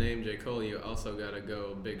you're gonna name J. Cole, you also gotta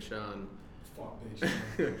go Big Sean. Fuck Big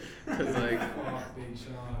Sean. Cause like, Fuck Big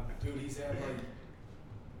Sean. Dude, he's had like,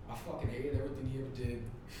 I fucking hated everything he ever did.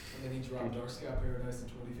 And then he dropped Dark Sky Paradise in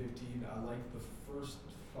 2015. I liked the first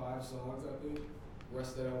 5 songs I think.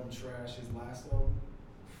 Rest of that album trash. His last album,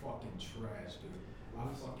 fucking trash, dude. I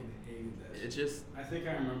fucking hated that. it just I think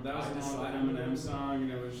I remember that was I the just one like with the Eminem it. song,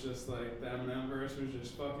 and it was just like the Eminem verse was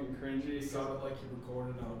just fucking cringy. It sounded like he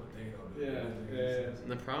recorded on a potato, dude. Yeah, It didn't make yeah, any yeah. sense.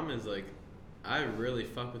 and the problem is like, I really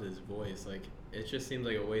fuck with his voice. Like it just seems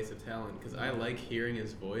like a waste of talent because I like hearing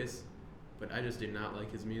his voice, but I just do not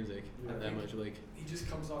like his music Yeah. that much. Like He just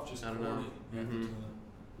comes off just I don't corny know. half the Mhm. time.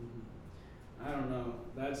 I don't know.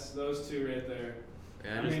 That's those two right there.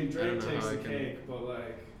 yeah, I just, mean, I Drake don't know takes how the I can, cake, but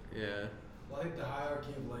like, Yeah, Well, I think the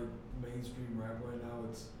hierarchy of like mainstream rap right now,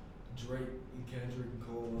 it's Drake and Kendrick and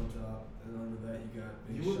Cole on top, and under that you got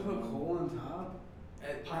Big you would put Sean. Cole on top?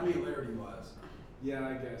 At popularity wise. Yeah,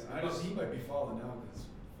 I guess. I just, He might be falling now because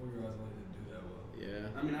 4 Your Eyes Only didn't do that well.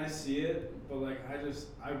 yeah. I mean, I see it, but like,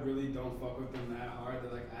 I really don't fuck with them that hard.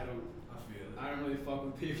 That like, I don't really fuck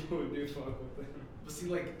with people who do fuck with them. But see,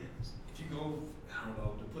 like, if you go, I don't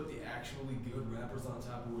know, to put the actually good rappers on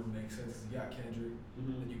top, it wouldn't make sense. 'Cause you got Kendrick,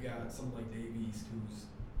 and you got someone like Dave East, who's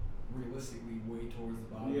realistically way towards the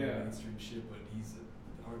bottom Yeah. of mainstream shit, but he's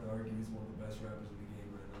hard to argue he's one of the best rappers in the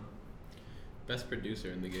game right now. Best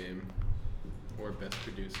producer in the game, or best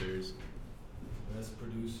producers. Best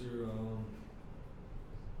producer,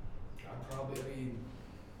 I'd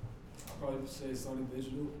probably say Sonny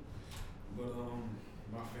Digital, but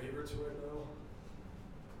my favorites right now,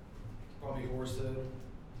 probably Horsehead.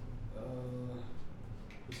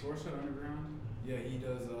 Is Horsehead underground? Yeah, he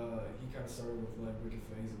does. He kind of started with like Wicked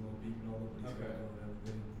Phase and Lil Peep and all that, but he's Okay. got going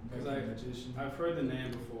everything. Because Mikey the Magician. I've heard the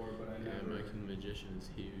name before, but I Yeah, never. Mike and the Magician is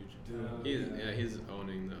huge. Dude, He's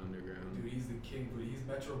owning the underground. dude, he's the king, but he's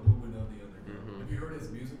Metro Boomin of the underground. Mhm. Have you heard his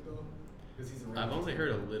music though? Because he's a rapper. I've only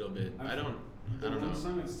heard a little bit. I don't The one know.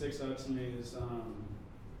 song that sticks out to me is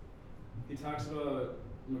he talks about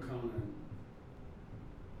McConan.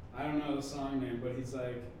 I don't know the song name, but he's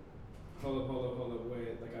like, hold up,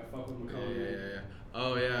 wait, like I fuck with Yeah, McConan. yeah.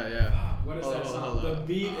 Oh yeah. What is Hold that on, song? hold The on.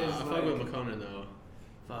 beat is I like. fuck with McConan though.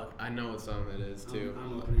 Fuck, I know what song that is too.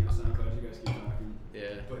 I'm opening up SoundCloud. You guys keep talking.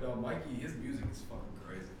 Yeah. But Mikey, his music is fucking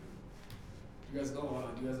crazy. Dude. Do you guys know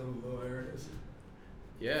who Lil Aaron is?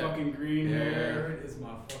 Yeah. Fucking green Yeah. hair. Aaron is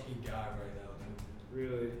my fucking guy right now, dude.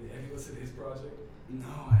 Really? Have you listened to his project? No,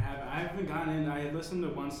 I haven't. I haven't gotten in. I had listened to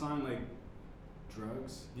one song like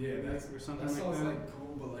Drugs. Yeah, maybe, that's or something that like sounds that. like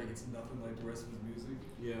cool, but like it's nothing like the rest of his music.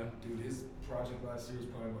 Yeah. Dude, his project last year is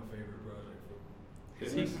probably my favorite project.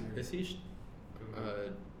 Is he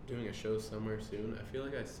doing a show somewhere soon? I feel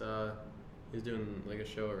like I saw he's doing like a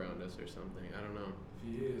show around us or something. I don't know.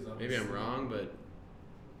 If he is, Maybe I'm wrong, but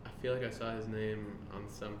I feel like I saw his name on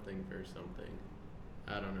something for something.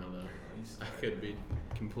 I don't know though. I could be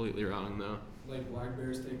completely wrong though. Like Black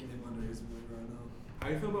Bear's taking him under his wing right now. How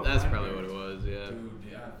do you feel about That's Black probably Bear? what it was. Yeah. Dude,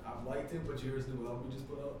 yeah, I've liked him, but you heard his new album he just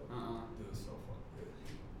put out? Dude, it's so fucking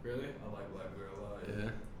good. Really? I like Black Bear a lot. Yeah.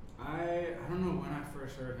 I don't know when I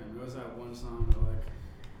first heard him. It was that one song that like.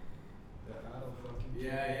 That I don't fucking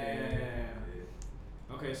Yeah.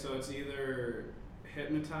 Okay, so it's either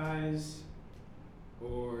Hypnotize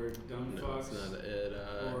or Dumb No, Fucks. it's not it.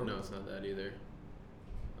 or- No, it's not that either.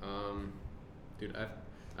 Dude,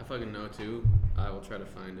 I fucking know too. I will try to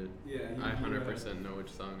find it. Yeah. I 100% know which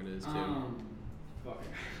song it is too. Fuck.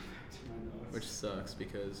 To my notes. Which sucks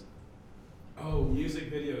because Oh,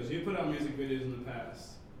 music videos. You put out music videos in the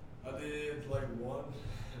past. I did like one,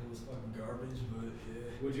 and it was fucking garbage, but yeah.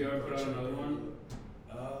 Would you ever put out another one?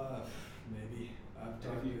 Maybe. I've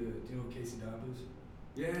talked to, do you know who Casey Dobb is?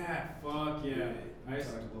 Yeah. Fuck yeah. We I used,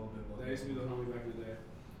 talked a little bit about that used to be the homie back in the day.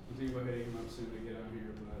 I'm thinking about hitting him up soon to get on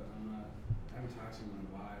here, but I'm not. I haven't talked to him in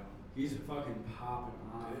a while. He's fucking popping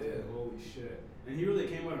off. Yeah. Dude. Holy shit. And he really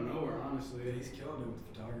came out of nowhere, honestly. Yeah, he's killing it with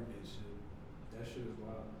photography and shit. That shit is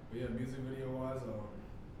wild. But yeah, music video wise, it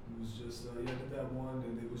was just I did that one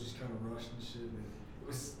and it was just kind of rushed and shit. And it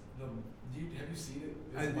was have you seen it?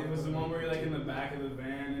 It was the one where you're like in the back of the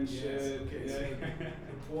van and shit. Yes, okay, so Yeah.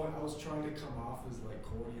 the point I was trying to come off as like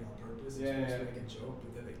corny on purpose. It was Yeah, supposed to yeah. make a joke,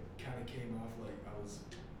 but then it kind of came off like I was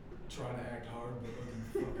trying to act hard but looking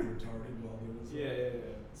fucking retarded while doing it.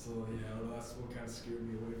 Yeah. So yeah, I don't know, that's what kind of scared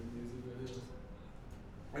me away from music videos.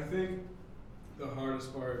 I think the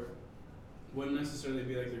hardest part wouldn't necessarily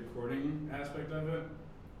be like the recording aspect of it,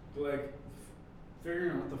 but like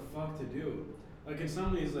figuring out what the fuck to do. Like in some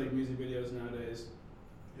of these like music videos nowadays,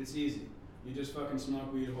 it's easy. You just fucking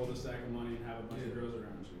smoke weed, hold a stack of money, and have a bunch of Yeah. girls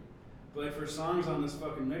around you. But like for songs on this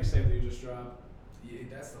fucking mixtape that you just dropped, Yeah,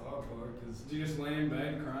 that's the hard part because do you just lay in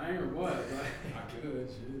bed crying or what? I could,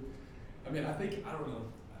 shit. I mean, I don't know.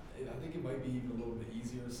 I think it might be even a little bit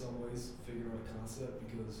easier in some ways figuring out a concept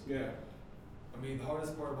because, Yeah. I mean, the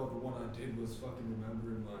hardest part about the one I did was fucking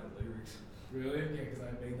remembering my lyrics. Really? Yeah, because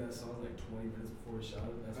I made that song like 20 minutes before we shot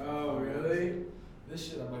it. That's what Oh, the fuck it was. really? This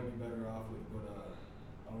shit I might be better off with, but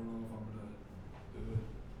I don't know if I'm gonna do it.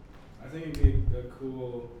 I think it'd be a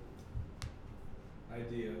cool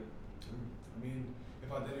idea. I mean,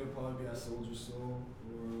 if I did, it would probably be I Sold Your Soul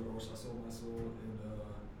or I Sold My Soul and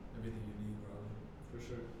Everything You Need, probably. For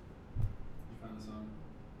sure. You find the song?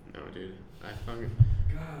 No, dude. I fucking.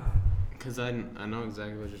 God. Cause I know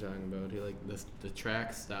exactly what you're talking about. He like the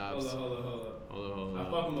track stops. Hold up.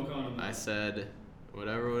 I fuck with McConan. I said,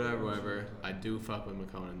 whatever. I do fuck with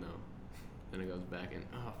McConan though. Then it goes back in.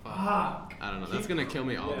 Oh fuck. I don't know. That's gonna kill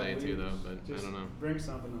me all day too though. But I don't know. Bring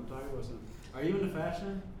something up. Talk about something. Are you into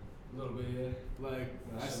fashion? A little bit, yeah. Like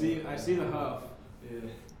I see the huff.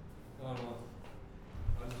 Yeah. I don't know.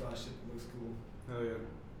 I just buy shit that looks cool. Hell yeah.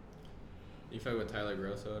 You fuck with Tyler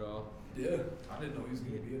Grosso at all? Yeah. I didn't know he was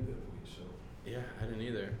gonna be in the show. Yeah, I didn't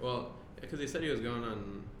either. Well, because he said he was going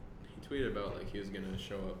on. He tweeted about like he was gonna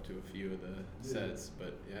show up to a few of the sets,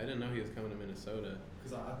 but yeah, I didn't know he was coming to Minnesota.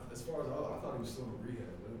 Cause as far as I thought he was still in rehab.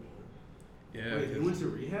 Yeah. Wait, he went to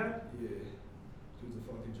rehab? Yeah. He was a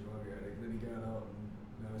fucking drug addict. Then he got out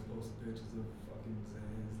and now he's posting pictures of fucking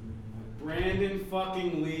Zans. Brandon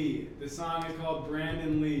fucking Lee. The song is called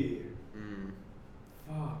Brandon Lee.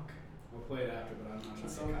 Fuck. We'll play it after, but I'm not trying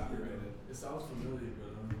to get copyrighted. It sounds familiar, but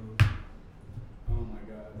I don't know. Oh my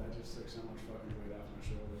god, that just took so much fucking weight off my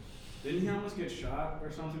shoulders. Didn't he almost get shot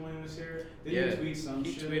or something when he was here? Didn't he tweet some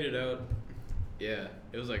shit? He tweeted out. Yeah,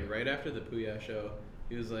 it was like right after the Puya show.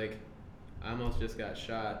 He was like, I almost just got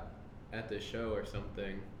shot at this show or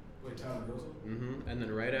something. Wait, Tyler Grosso? And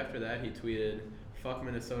then right after that, he tweeted, "Fuck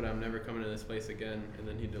Minnesota, I'm never coming to this place again." And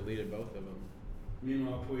then he deleted both of them.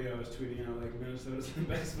 Meanwhile, Puya was tweeting out like Minnesota's the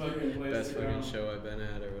best fucking place. Best fucking show I've been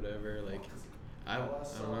at or whatever. Like, I don't know.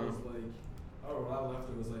 Was like, when I left,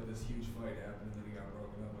 it was like this huge fight happened, and then he got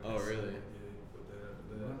broken up. Oh, really? Yeah, but then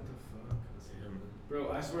after that. What the fuck?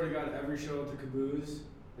 Bro, I swear to God, every show at the Caboose,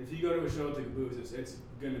 if you go to a show at the Caboose, it's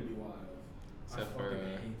gonna be wild. Except for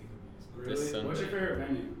hate the Caboose. Really? What's your favorite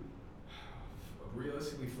venue?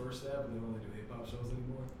 Realistically, First Ave, but they don't really do hip hop shows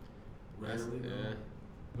anymore. Rarely, yeah.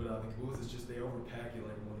 But the Caboose is just, they overpack you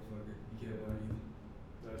like a motherfucker. You can't breathe.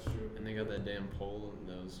 That's true. And they got that damn pole and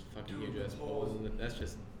those fucking huge ass poles. And that's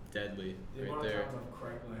just deadly right there. I've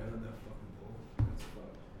cracked my head on that fucking pole. That's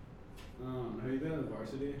fucked. Have you been to the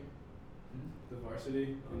Varsity? The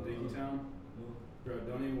Varsity in Dinkytown? No. Bro,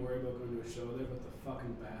 don't even worry about going to a show there, but the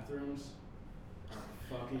fucking bathrooms are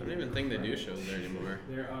fucking. I don't even think they do shows there anymore.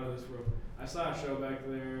 They're out of this world. I saw a show back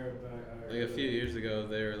there. Like a few years ago,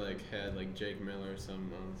 they were like had like Jake Miller or some.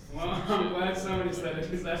 Well, I'm glad somebody said it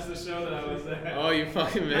because that's the show that I was at. Oh, you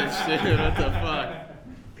fucking bitch, dude! What the fuck?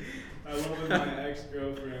 I went with my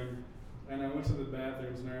ex-girlfriend, and I went to the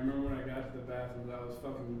bathrooms, and I remember when I got to the bathrooms, I was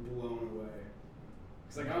fucking blown away.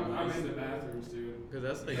 It's like I'm in the bathrooms, dude. Because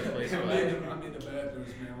that's like a place I'm in the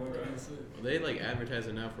bathrooms, man. What can I say? Well, they like advertise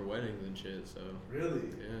it now for weddings and shit. So. Really?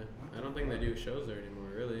 Yeah. I don't think they do shows there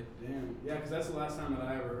anymore, really. Damn. Yeah, because that's the last time that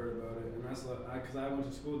I ever heard about it, and that's because I went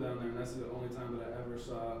to school down there, and that's the only time that I ever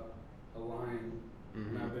saw a line.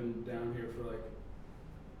 And I've been down here for like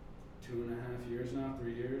 2.5 years now,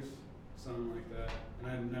 3 years, something like that,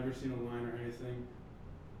 and I've never seen a line or anything.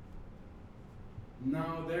 No,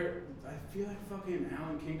 I feel like fucking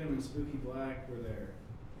Alan Kingdom and Spooky Black were there,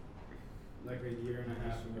 like 1.5 years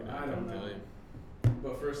ago. I don't know.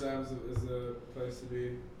 But First Ave is the place to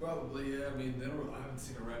be. Probably, yeah. I mean, I haven't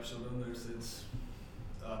seen a rap show down there since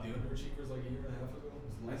the Underachievers like 1.5 years ago.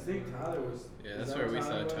 I think Tyler was. Yeah, that's where we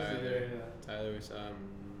saw Tyler. Yeah. Tyler, we saw him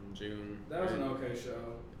in June. That was an okay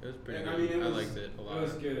show. It was pretty good. I mean, I liked it a lot. It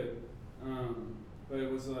was good. But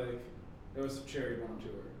it was like, it was a Cherry Bomb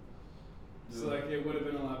tour. So like, it would have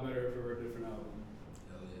been a lot better if it were a different album.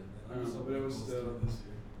 Hell yeah, man. But it was still.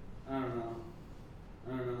 I don't know.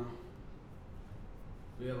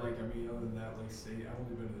 But yeah, like, I mean, other than that, like, I've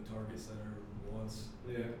only been to the Target Center once.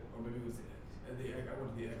 Yeah. Or maybe it was I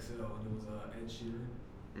went to the XL and it was Ed Sheeran.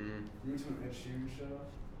 You went to an Ed Sheeran show?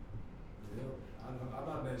 Yep. I'm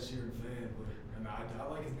not an Ed Sheeran fan, but I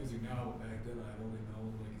like his music now, but back then I only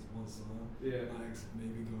know like his one song. Yeah. My ex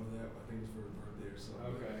made me go to that, I think it was for her birthday or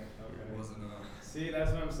something. Okay. It wasn't See,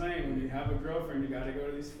 that's what I'm saying. When you have a girlfriend, you gotta go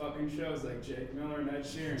to these fucking shows like Jake Miller and Ed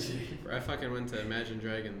Sheeran. I fucking went to Imagine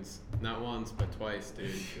Dragons, not once, but twice,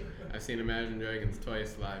 dude. I've seen Imagine Dragons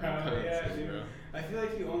twice live. Yeah, dude. Bro. I feel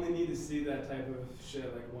like you only need to see that type of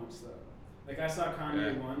shit like once, though. Like, I saw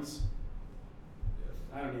Kanye once.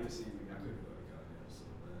 Yeah. I don't need to see him again. I couldn't go to Kanye, so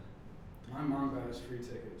bad. My mom got us free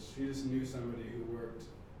tickets. She just knew somebody who worked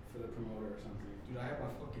for the promoter or something. Dude, I had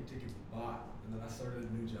my fucking tickets bought, and then I started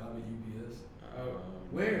a new job at UPS.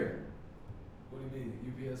 Where? What do you mean?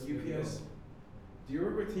 UPS? UPS. Do you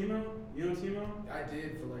work with Timo? You know Timo? I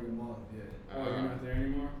did for like a month, yeah. Oh, you're not there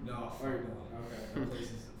anymore? No, fuck no. Okay. That place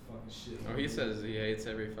is fucking shit. Oh, he says he hates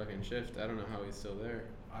every fucking shift. I don't know how he's still there.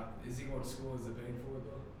 Is he going to school? Is it paying for it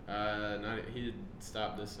though? He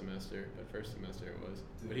stopped this semester, but first semester it was.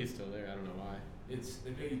 But he's still there. I don't know why.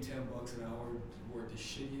 They pay you $10 an hour. Work the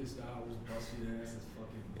shittiest hours, bust your ass. It's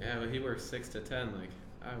fucking. Yeah, but he works 6 to 10. Like,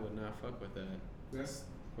 I would not fuck with that.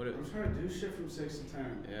 I'm trying to do shit from 6 to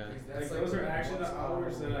 10. Yeah. Like those are actually the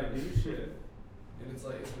hours that I do shit. And it's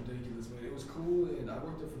ridiculous, man. It was cool, and I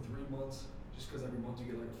worked there for 3 months, just because every month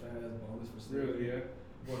you get like a fat ass bonus for staying. Really, yeah.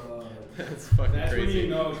 But that's fucking that's crazy. when you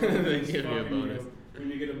know They it's give you a fucking bonus.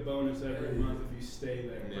 when you get a bonus every month if you stay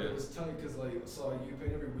there. But it was tight because so you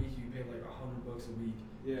paid every week. You paid like $100 a week.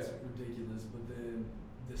 Yeah. It's ridiculous. But then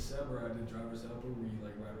December I did driver's helper, where you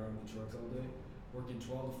like ride around with the trucks all day, working 12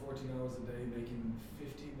 to 14 hours a day, making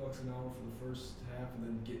 $15 an hour for the first half, and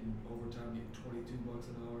then getting overtime, getting $22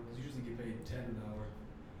 an hour. Because you usually get paid $10 an hour.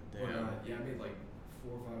 Damn. But I made like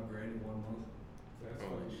 $4 or $5 grand in 1 month. That's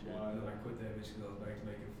Holy fucking shit. wild. And then I quit that bitch because I was back to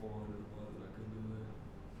making $400 a month, and I couldn't do that.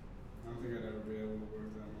 I don't think I'd ever be able to work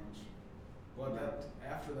that much. But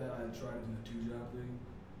after that, I tried to do the 2-job thing.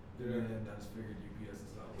 Yeah. And I just figured UPS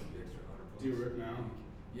is not worth the extra $100. Do you work now?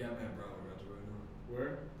 Yeah, I'm at Broadway Rental right now.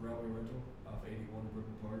 Where? Broadway Rental off 81 in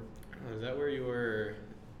Brooklyn Park. Oh, is that where you were,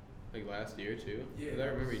 like last year too? Yeah. 'Cause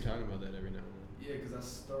I remember you talking about that every now and then. Yeah, because I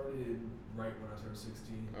started right when I turned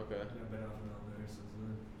 16. Okay. And I've been off and on there since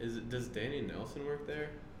then. Does Danny Nelson work there?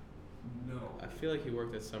 No. I feel like he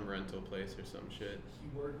worked at some rental place or some shit.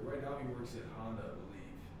 Right now he works at Honda, I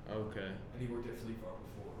believe. Okay. And he worked at Fleet Farm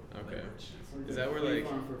before. Okay. Worked Is at that where, Fleet like-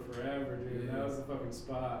 Farm for forever, dude? Yeah. That was the fucking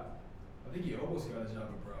spot. I think he almost got a job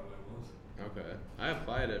at Broadway once. Okay. I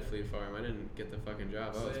applied at Fleet Farm. I didn't get the fucking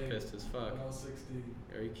job. I was Same. pissed as fuck. When I was 16.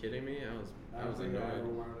 Are you kidding me? I was I think I ever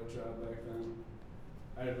annoyed. wanted a job back then.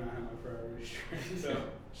 I did not have my priorities straight. So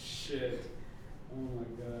shit. Oh my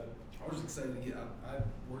god. I was just excited to get. I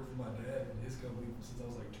worked for my dad and his company since I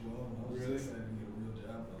was like 12, and I was Really? just excited to get a real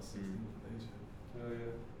job when I was 16 with a paycheck. Hell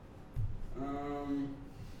yeah.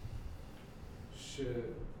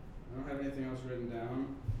 Shit. I don't have anything else written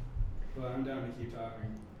down, but I'm down to keep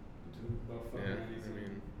talking about fucking Yeah, I anything.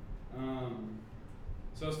 mean,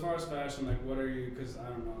 So as far as fashion, like, what are you? Cause I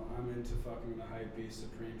don't know. I'm into fucking the hypebeast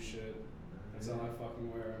Supreme shit. That's all I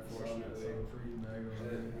fucking wear, unfortunately.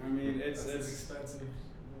 I mean, it's expensive.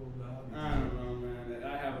 Little hobby. I don't know, man.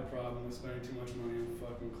 I have a problem with spending too much money on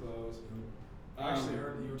fucking clothes. I actually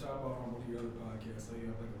heard you were talking about on one of your other podcasts how you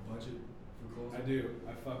have like a budget for clothes. I do.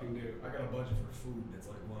 I fucking do. I got a budget for food that's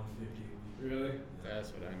like $150 a week. Really?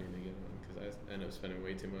 that's what I need to get on because I end up spending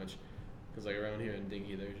way too much. Because like around here in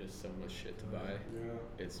Dinky, there's just so much shit to buy. Yeah.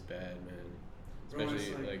 It's bad, man. Bro, it's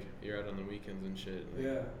Especially like- like you're out on the weekends and shit. Like,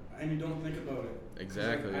 Yeah, and you don't think about it. 'Cause,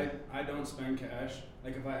 Exactly. Like, I don't spend cash.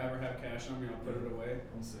 Like if I ever have cash on me, I'll put it away.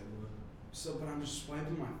 Don't say what. So, but I'm just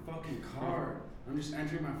swiping my fucking card. I'm just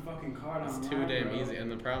entering my fucking card It's online. too damn bro. easy, and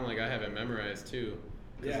the problem like I have it memorized too.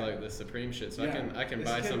 Cause Yeah. like the Supreme shit, so Yeah. I can This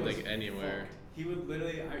buy kid something was anywhere. fucked. He would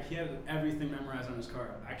literally, he had everything memorized on his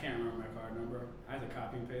card. I can't remember my card number. I had to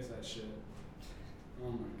copy and paste that shit.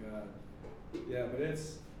 Oh my god. Yeah, but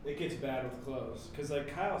it gets bad with clothes. Cause like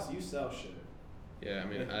Kyle, you sell shit. Yeah, I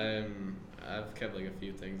mean I've kept like a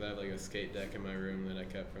few things. I have like a skate deck in my room that I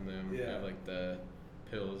kept from them. Yeah. I have like the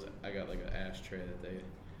pills. I got like an ashtray that they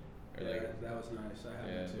are Yeah, like that was nice. I had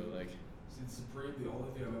yeah, that too. but like Since Supreme, the only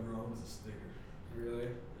thing I've ever owned is a sticker. Really?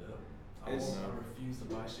 Yeah. It's- I refuse to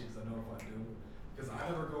buy shit because I know if I do. Because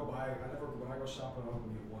when I go shopping, I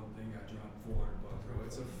only get one thing. I drop $400. Bro,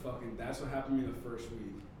 it's a fucking. That's what happened to me the first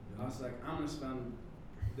week. I was like, I'm gonna spend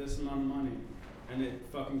this amount of money, and it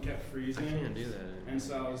fucking kept I freezing. can't do that. And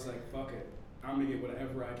so I was like, fuck it, I'm gonna get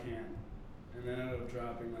whatever I can, and then I ended up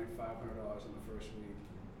dropping like $500 in the first week,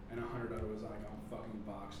 and $100 was like on fucking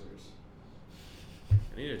boxers.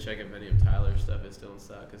 I need to check if any of Tyler's stuff is still in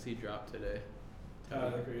stock because he dropped today.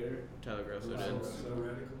 Tyler the Creator. Tyler Grosso Oh, did. so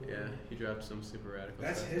radical. Yeah, he dropped some super radical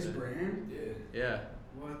That's stuff his today. brand. Yeah. Yeah,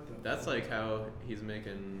 What the? that's like how he's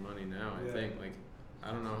making money now. I Yeah. think like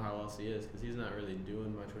I don't know how else he is because he's not really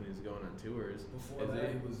doing much when he's going on tours. Before Is that,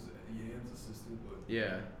 he? he was Yan's assistant, but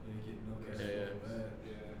Yeah. he didn't get no cash Yeah, for that.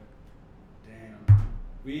 Yeah. Damn.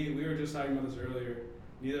 We were just talking about this earlier.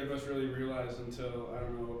 Neither of us really realized until I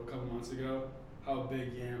don't know a couple months ago how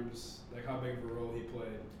big Yams, like how big of a role he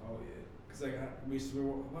played. Oh yeah. Cause like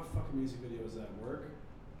what fucking music video was that? Work.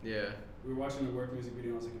 Yeah. We were watching the Work music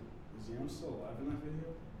video. And I was like, is Yam still alive in that video?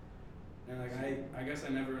 And like I guess I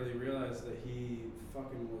never really realized that he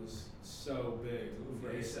fucking was so big for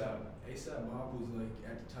ASAP. ASAP Mob was like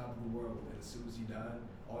at the top of the world, and as soon as he died,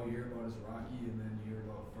 all you hear about is Rocky, and then you hear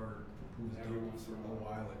about Ferg, who was Everyone's dope from a from-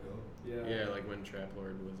 while ago. Yeah. Yeah, like when Trap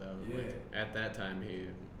Lord was out. Like, Yeah. at that time, he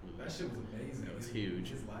That shit was amazing. That was huge.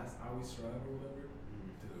 His last I Always Strive or whatever.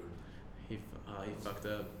 Dude. He fucked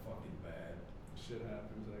up. Fucking bad. Shit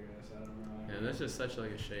happens, I guess. I don't know. Yeah, and that's just such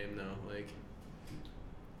like a shame though. Like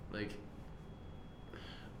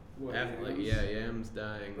What, Yams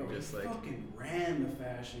dying, Bro, just he like fucking ran the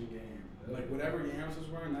fashion game. Like whatever Yams was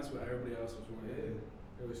wearing, that's what everybody else was wearing.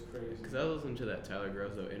 It was crazy. Because I listened to that Tyler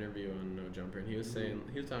Grosso interview on No Jumper, and he was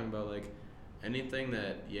talking about like anything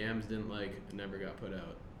that Yams didn't like never got put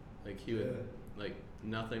out. Like he would like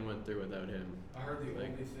nothing went through without him. I heard the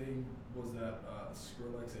like, only thing was that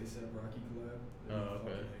Skrillex ASAP Rocky collab. Oh,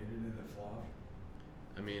 okay. Fucking hated it. It flopped.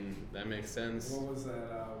 I mean, that makes sense. What was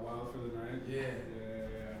that? Wild for the Night? Yeah.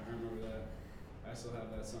 I remember that. I still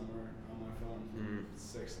have that somewhere on my phone from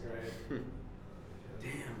 6th grade.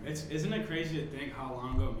 Damn, isn't it crazy to think how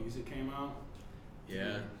long ago music came out?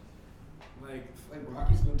 Yeah. Like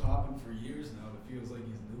Rocky's been popping for years now. It feels like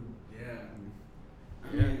he's new. Yeah. I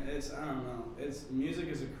mean, I don't know. Music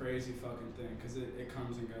is a crazy fucking thing because it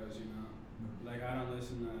comes and goes, you know. Like I don't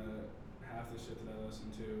listen to half the shit that I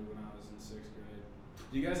listened to when I was in 6th grade.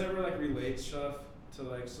 Do you guys ever like relate stuff to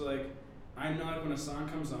like I know like when a song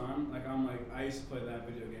comes on, like I'm like I used to play that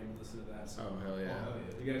video game and listen to that song. Oh hell yeah. Oh, hell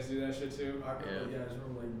yeah. You guys do that shit too? I just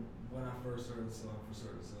remember like when I first heard the song for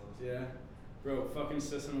certain songs. Yeah. Bro, fucking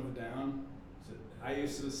System of a Down. I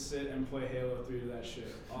used to sit and play Halo 3 to that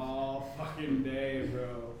shit all fucking day, bro.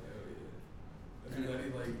 Hell yeah. If you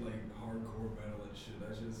like hardcore metal and shit,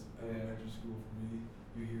 that's just elementary school for me.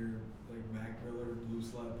 You hear like Mac Miller, Blue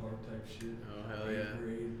Slide Park type shit. Oh hell yeah.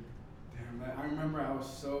 Grade. Damn, I remember I was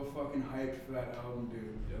so fucking hyped for that album,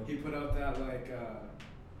 dude. Yep. He put out that I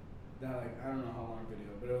don't know how long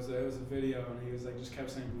video, but it was a video and he was like just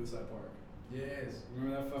kept saying Blue Slide Park. Yes.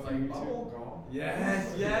 Remember that It's fucking like YouTube? Bubblegum.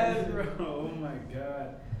 Yes, bro. Oh my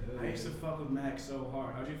god. I used to fuck with Mac so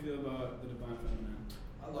hard. How'd you feel about the Divine Feminine?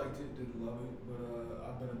 I liked it, didn't love it, but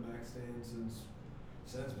I've been a Mac stan since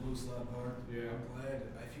Blue Slide Park. Yeah. I'm glad.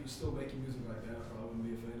 If he was still making music like that, I probably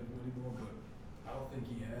wouldn't be a fan of him anymore. But I don't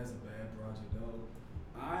think he has a bad project out.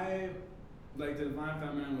 The Divine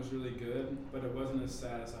Feminine was really good, but it wasn't as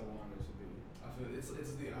sad as I wanted it to be. I feel it's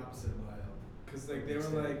the opposite of my album. Cause like they were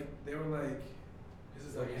like. This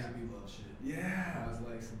is like happy love shit. Yeah. I was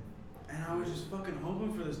like some. And I was just fucking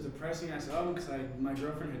hoping for this depressing ass album because my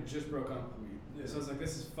girlfriend had just broke up with me. Yeah. So I was like,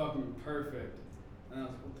 this is fucking perfect. And I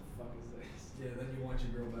was like, what the fuck is this? Yeah, then you want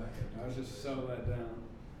your girl back. I was just so let down.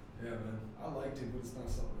 Yeah, man. I liked it, but it's not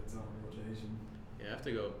something that's on rotation. Yeah, I have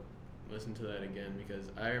to go listen to that again because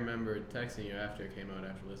I remember texting you after it came out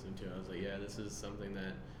after listening to it. I was like, yeah, this is something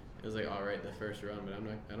that it was like alright the first run, but I don't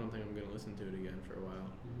think I'm gonna listen to it again for a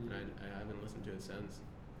while. Mm-hmm. And I haven't listened to it since.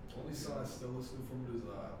 Only song I still listen from it is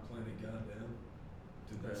Planet Goddamn.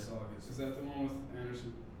 Dude, that song is. Is that the one with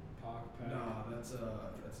Anderson Paak? Nah, that's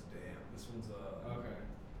Damn. This one's Okay.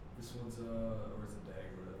 This one's or is it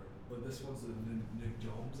Dag or whatever. But this one's a Nick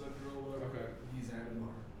Jones girl or whatever. Okay. He's added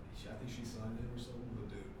more. I think she signed him or something.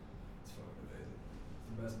 But dude, it's fucking amazing. It's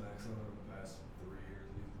the best Max song of the past 3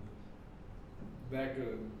 years easily. That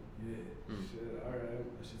good. Yeah. Shit. All right.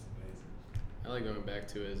 That shit's amazing. I like going back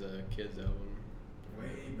to his kids album.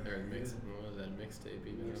 Way back. Or what was that, mixtape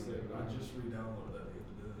even? Mixtape. I just re-downloaded that the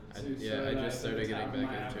other day. I just started getting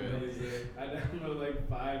back into it. I downloaded like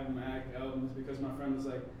 5 Mac albums because my friend was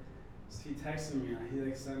like, he texted me, he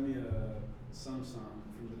like sent me some song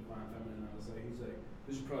from the Divine Feminine, and I was like, he's like,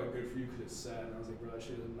 this is probably good for you because it's sad, and I was like, bro, that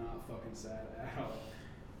shit is not fucking sad at all.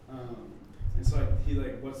 And so like, he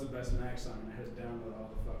like, what's the best Mac song? And I had to download all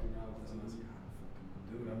the fucking albums, and I was like,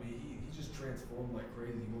 Dude, I mean, he just transformed like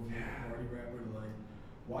crazy. He went from like a party rapper to like,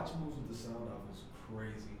 watch moves with the sound off is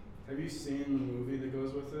crazy. have you seen the movie that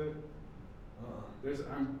goes with it?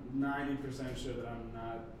 I'm 90% sure that I'm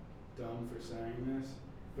not dumb for saying this,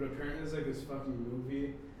 but apparently there's like this fucking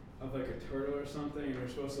movie of like a turtle or something, and you're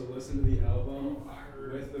supposed to listen to the album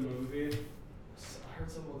with the movie. I heard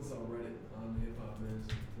someone on Reddit on Hip Hop News.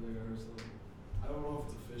 I heard something. I don't know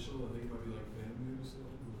if it's official. I think it might be like fan news or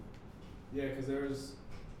something. Yeah, because there was.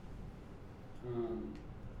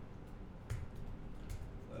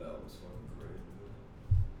 That album's fucking great, dude.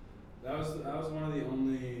 That was one of the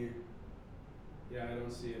only. Yeah, I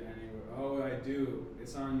don't see it anywhere. Oh, I do.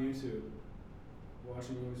 It's on YouTube.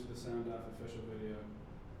 Watching movies with the sound off official video,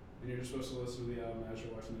 and you're just supposed to listen to the album as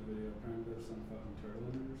you're watching the video. Apparently, there's some fucking turtle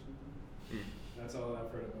in it or something. That's all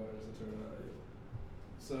I've heard about it is a turtle.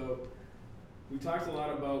 So, we talked a lot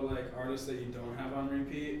about like artists that you don't have on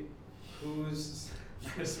repeat.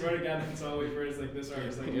 I swear to God, that's all we've heard is like this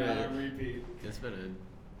artist like not on repeat. It's been a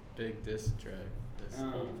big diss track. This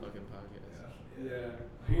whole fucking podcast. Yeah.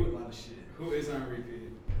 I hear a lot of shit. Who is on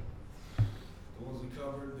repeat? The ones we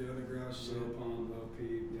covered, the underground shit. Lil Pump, Lil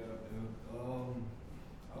Peep, yeah. I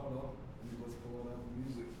don't know. Let's pull on Apple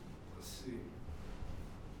Music. Let's see.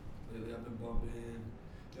 Lately I've been bumping.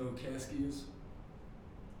 Caskiers.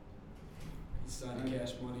 He signed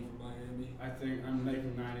Cash Money for Miami. I think I'm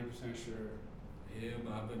making 90% sure. Him,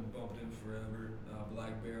 I've been bumping him forever.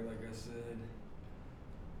 Black Bear, like I said.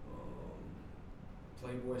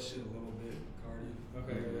 Playboy shit a little bit. Cardi.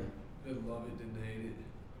 Okay, yeah. Didn't love it, didn't hate it.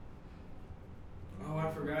 Oh, I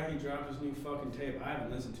forgot he dropped his new fucking tape. I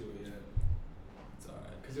haven't listened to it yet. It's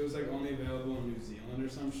alright. Cause it was like only available in New Zealand or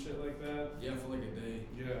some shit like that. Yeah, for like a day.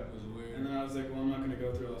 Yeah. It was weird. And then I was like, well, I'm not gonna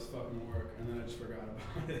go through all this fucking work, and then I just forgot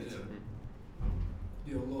about it.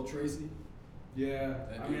 You know, Lil Tracy? Yeah.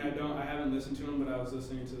 That I mean, dude. I haven't listened to him, but I was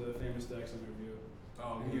listening to the Famous Dex interview.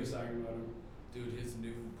 Oh, And he was talking about him. Dude, his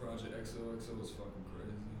new project XOXO was fucking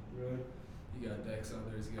crazy. Really? He got Dex on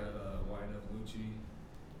there. He's got Wind Up Lucci.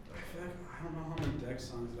 I feel like I don't know how many Dex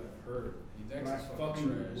songs that I've heard. Dex But I is fucking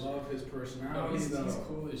trash. love his No, personality he's though.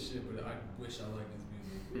 cool as shit, but I wish I liked his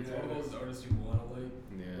music. It's Yeah. all those artists you wanna like.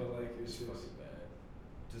 Yeah. But like it's It's just fucking bad.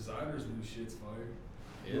 Designer's new shit's fire.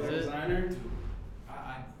 Is You're a it? designer? Dude,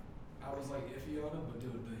 I was like iffy on him, but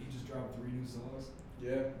dude, he just dropped 3 new songs.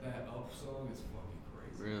 Yeah. That Up song is fucking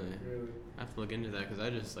crazy. Really? Really. I have to look into that because I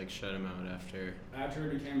just like shut him out after. After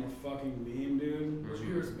it became a fucking meme, dude. Did you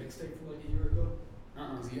hear his mixtape from like a year ago?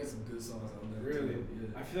 Uh-uh. Cause he had some good songs on there. Really? Too.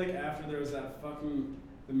 Yeah. I feel like after there was that fucking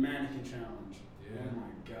the mannequin challenge. Yeah. Oh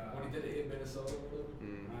my god. When he did it in Minnesota or whatever.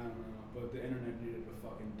 I don't know, but the internet needed to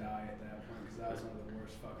fucking die at that point because that was one of the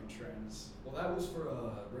worst fucking trends. Well, that was for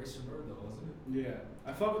Race Your Bird though, wasn't it? Yeah,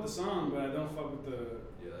 I fuck with the song, but I don't fuck with the.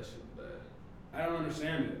 Yeah, that shit was bad. I don't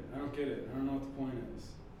understand it. I don't get it. I don't know what the point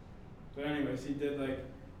is. But anyways, he did like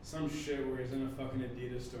some shit where he's in a fucking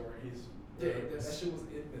Adidas store. He's Yeah, that shit was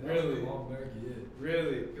it. Man. That Really? was all America, yeah.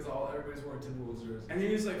 really. Because everybody's wearing Timberwolves jerseys. And he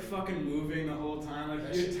was like fucking moving the whole time, like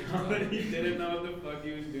That you shit could was tell that dumb. he didn't know what the fuck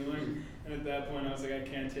he was doing. And at that point, I was like, I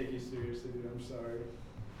can't take you seriously, dude. I'm sorry.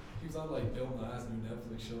 He was on like Bill Nye's new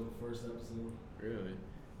Netflix show, the first episode. Really?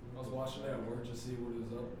 I was watching it at work just to see what it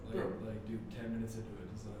was up. Bro. Like, dude, 10 minutes into it,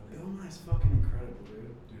 it's like, Bill Nye's fucking incredible,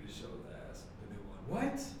 dude. dude, his show was ass. The new one.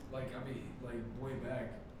 What? Like, I mean, like way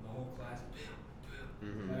back, the whole class.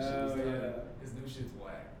 Mm-hmm. That shit was Oh, done. yeah. His new shit's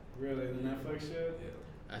whack. Really, the Netflix shit?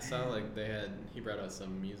 Yeah. I saw like he brought out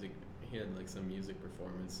some music. He had like some music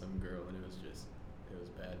performance, some girl, and it was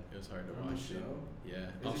bad. It was hard to On the watch. show? Yeah,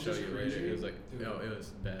 Is I'll it show just you later. cringy? It was like, Dude. no, it was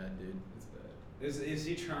bad, dude. It's bad. Is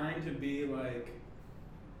he trying to be like?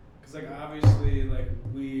 Cause like obviously like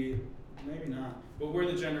we maybe not, but we're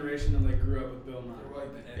the generation that like grew up with Bill They're Nye.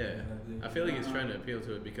 like the Yeah, end, I think. I feel like he's trying to appeal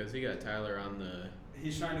to it because he got Tyler on the.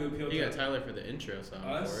 He's trying to appeal He to got Tyler for the intro song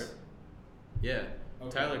us. for it. Yeah,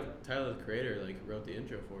 Okay. Tyler the creator like wrote the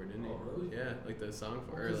intro for it, didn't he? Oh, really? Yeah, like the song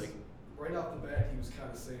for, or Because like. right off the bat, he was kind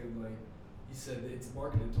of saying like, he said that it's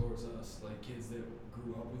marketed towards us, like kids that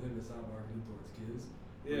grew up with him. It's not marketed towards kids.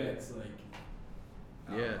 But Yeah. it's like,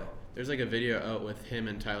 I don't Yeah, know. there's like a video out with him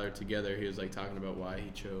and Tyler together. He was like talking about why he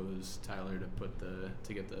chose Tyler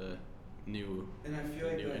to get the new And I feel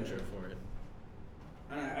like new that, intro for it.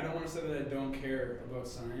 and I don't want to say that I don't care about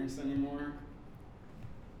science anymore,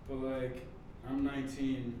 but like I'm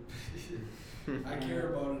 19. I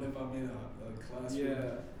care about it if I'm in a classroom. Yeah.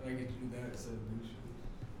 And I get to do that instead of new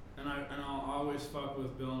shit. And I'll always fuck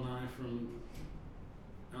with Bill Nye from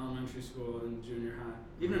elementary school and junior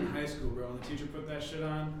high, even in high school, bro. When the teacher put that shit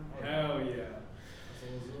on, Oh, yeah. hell yeah. That's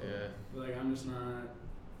all it's up. Yeah, But like I'm just not.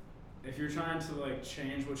 If you're trying to like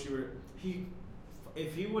change what you were,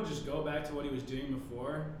 if he would just go back to what he was doing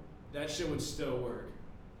before, that shit would still work.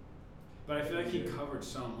 But I feel like he covered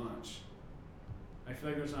so much. I feel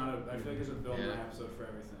like there's not a. I feel like there's a Bill Yeah. Nye episode for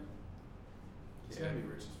everything. He's Yeah. gotta be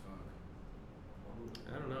rich as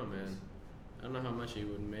fuck. I don't know, man. I don't know how much he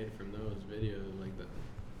would have made from those videos like that.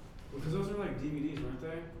 Because those are like DVDs, weren't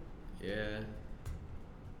they? Yeah,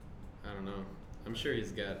 I don't know. I'm sure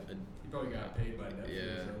he's got a. He probably got paid by Netflix.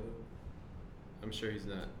 Yeah. It I'm sure he's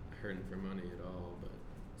not hurting for money at all, but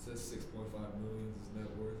says 6.5 million is his net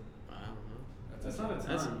worth. I don't know. That's not a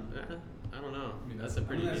That's ton. I don't know. I mean, that's a I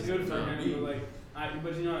pretty mean, that's decent good for amount. him, but like,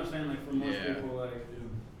 but you know what I'm saying? Like for most Yeah. people, like,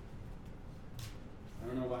 I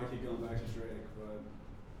don't know why I keep going back to Drake, but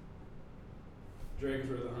Drake is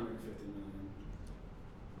worth 150 million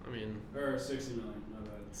I mean, or 60 million. My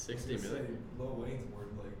bad. 60 million. Lil Wayne's worth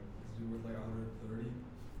like, is he worth like 130?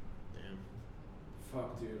 Damn.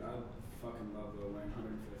 Fuck, dude, I fucking love Lil Wayne.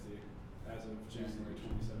 150 as of January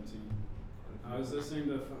 2017. I was listening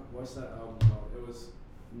to what's that album called? It was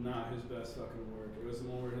not his best fucking work. It was the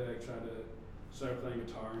one where he like tried to start playing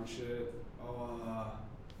guitar and shit. Oh,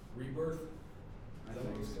 Rebirth? I that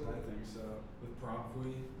what it's called? think so. With Prom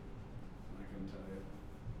Queen. I couldn't tell you.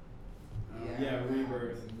 Yeah.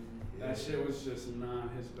 Rebirth. Yeah. That shit was just not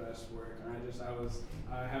his best work. And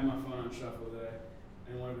I had my phone on shuffle today,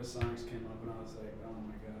 and one of his songs came up, and I was like, oh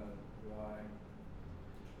my god, why?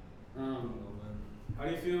 Oh man. How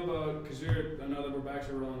do you feel about? Cause we're back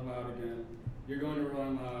to Rolling Loud again. You're going to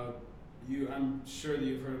Rolling Loud. I'm sure that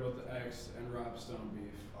you've heard about the X and Rob Stone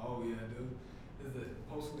beef. Oh yeah, dude. Is it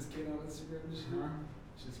posting this kid on Instagram and shit? Huh?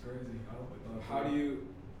 Shit's crazy. I don't know. How do you?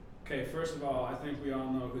 Okay, first of all, I think we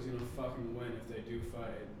all know who's gonna fucking win if they do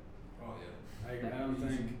fight. Oh yeah. I don't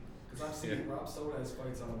think. Because I've seen Rob Stone has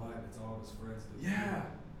fights online. It's all his friends. Do. Yeah,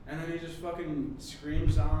 and then he just fucking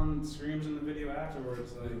screams in the video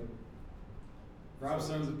afterwards. Like, Rob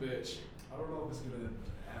Stone's a bitch. I don't know if it's gonna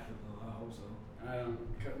happen though. I hope so.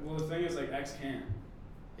 Well, the thing is, like, X can't.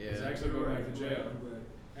 Yeah. Because X will go back to jail. Right.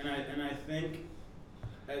 And I think,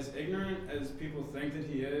 as ignorant as people think that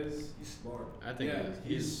he is, He's smart. I think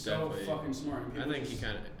he's so definitely, fucking smart. And I people think just,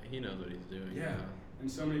 he knows what he's doing. Yeah. And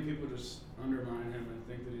so many people just undermine him and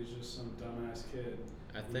think that he's just some dumbass kid.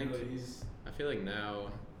 I think Really, I feel like now,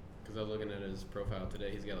 because I was looking at his profile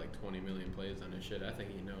today, he's got like 20 million plays on his shit. I think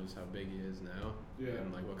he knows how big he is now. Yeah.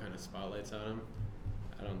 And like what kind of spotlight's on him.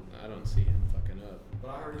 I don't see him fucking up. But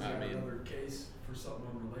I heard he's got mean, another case for something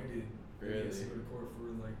unrelated. Really? He has to go to court for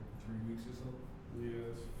like 3 weeks or so. Yeah,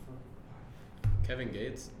 that's Kevin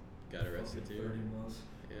Gates got arrested Fucking too. 30 months.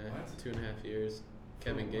 Yeah, What? 2.5 years.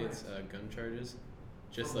 Kevin what? Gates, gun charges.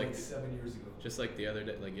 Just From like 7 years ago. just like the other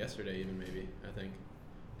day, like yesterday even maybe. I think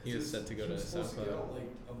he was set to go to He was supposed to get SoundCloud. out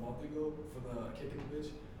like a month ago for the kicking the bitch.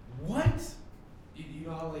 What? You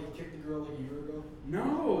know how like he kicked the girl like a year ago?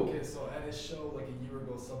 No. Okay, so at his show like a year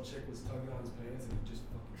ago, some chick was tugging on his pants and he just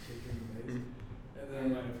fucking kicked her in the face. And I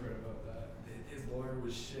then might have heard about that. his lawyer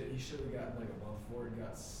was shit. He should have gotten like a month for it. He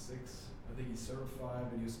got 6. I think he served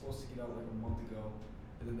 5, and he was supposed to get out like a month ago.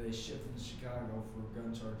 And then they shipped him to Chicago for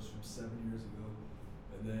gun charges from 7 years ago.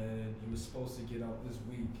 And then he was supposed to get out this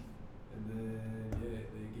week. And then yeah,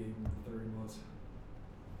 they gave him 30 months.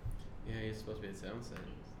 Yeah, he's supposed to be at Soundset.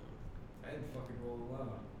 So. And fucking roll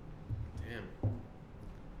loud. Damn.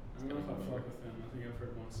 I don't know if I fuck with him. I think I've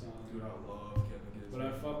heard one song. Dude, I love Kevin Gates. But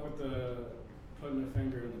I fuck with the putting a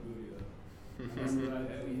finger in the booty though. I remember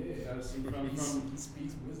that. Hell yeah. That was some He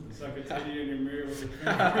speaks wisdom. suck a titty in your mirror with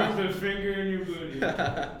a finger in your booty.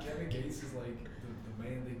 Kevin Gates is like the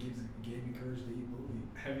man that gave me courage to eat booty.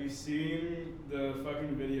 Have you seen the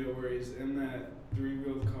fucking video where he's in that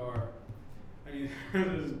 3-wheeled car and he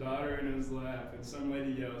has his daughter in his lap and some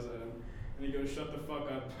lady yells at him and he goes, "Shut the fuck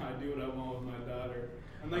up, I do what I want with my daughter."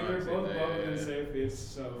 And like they're both bumping in safety. It's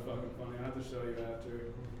so fucking funny. I have to show you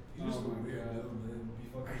after. He's just Oh a my weird God. dude, man. Be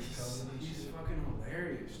fucking his cousin and He's shit. fucking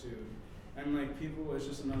hilarious, dude. And like people, it's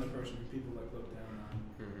just another person who people like look down on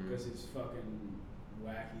because he's fucking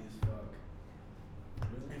wacky as fuck.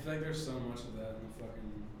 I feel like there's so much of that in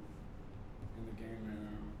the game right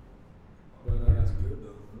now. But That's good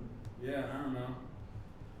though, man. yeah, I don't know.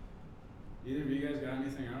 Either of you guys got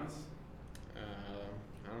anything else?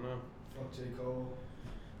 I don't know. Fuck J. Cole.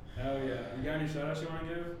 Hell yeah. You got any shout outs you want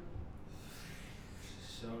to give?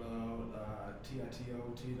 Shout out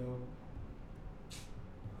TITO Tito.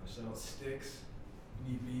 Shout out Sticks.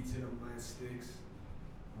 Need beats, hit up my Sticks.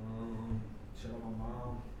 Shout out my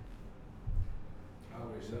mom. I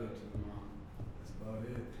always shout out to the mom. That's about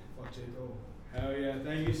it. Fuck J. Cole. Hell yeah.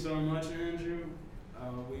 Thank you so much, Andrew.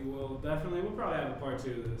 We'll probably have a part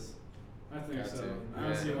 2 of this. I think Got so. to. I don't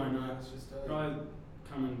Yeah. see why not. It's just Probably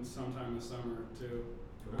coming sometime this summer too.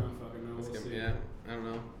 I don't fucking know. We'll see. Yeah, I don't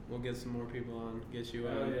know. We'll get some more people on. Get you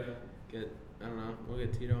Hell on. yeah. I don't know. We'll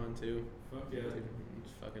get Tito on too. Fuck yeah.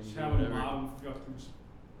 Just fucking Just do have a whatever. mob fucking.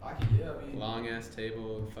 I can, yeah, I mean. Long ass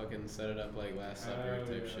table. Fucking set it up like Last Supper Hell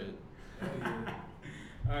type yeah. shit. Hell yeah.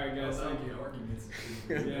 Alright guys. That's thank like you. arguments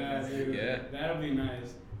and shit. Yeah, dude. Yeah. That'll be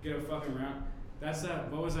nice. Get a fucking round. That's that.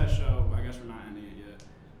 What was that show? I guess we're not ending it yet.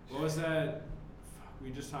 What was that? Fuck, we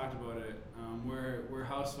just talked about it. Where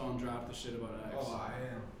House Phone dropped the shit about X. Oh, I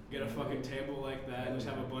am. Get a fucking table like that and just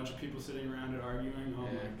have a bunch of people sitting around it arguing. Oh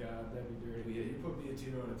Yeah. my god, that'd be Yeah, dirty. you put me and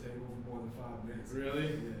Tito on a table for more than 5 minutes.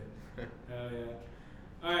 Really? Yeah. Hell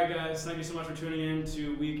yeah. Alright guys, thank you so much for tuning in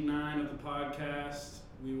to week 9 of the podcast.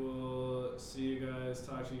 We will see you guys,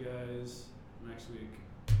 talk to you guys next week.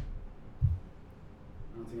 I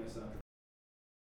don't think I stopped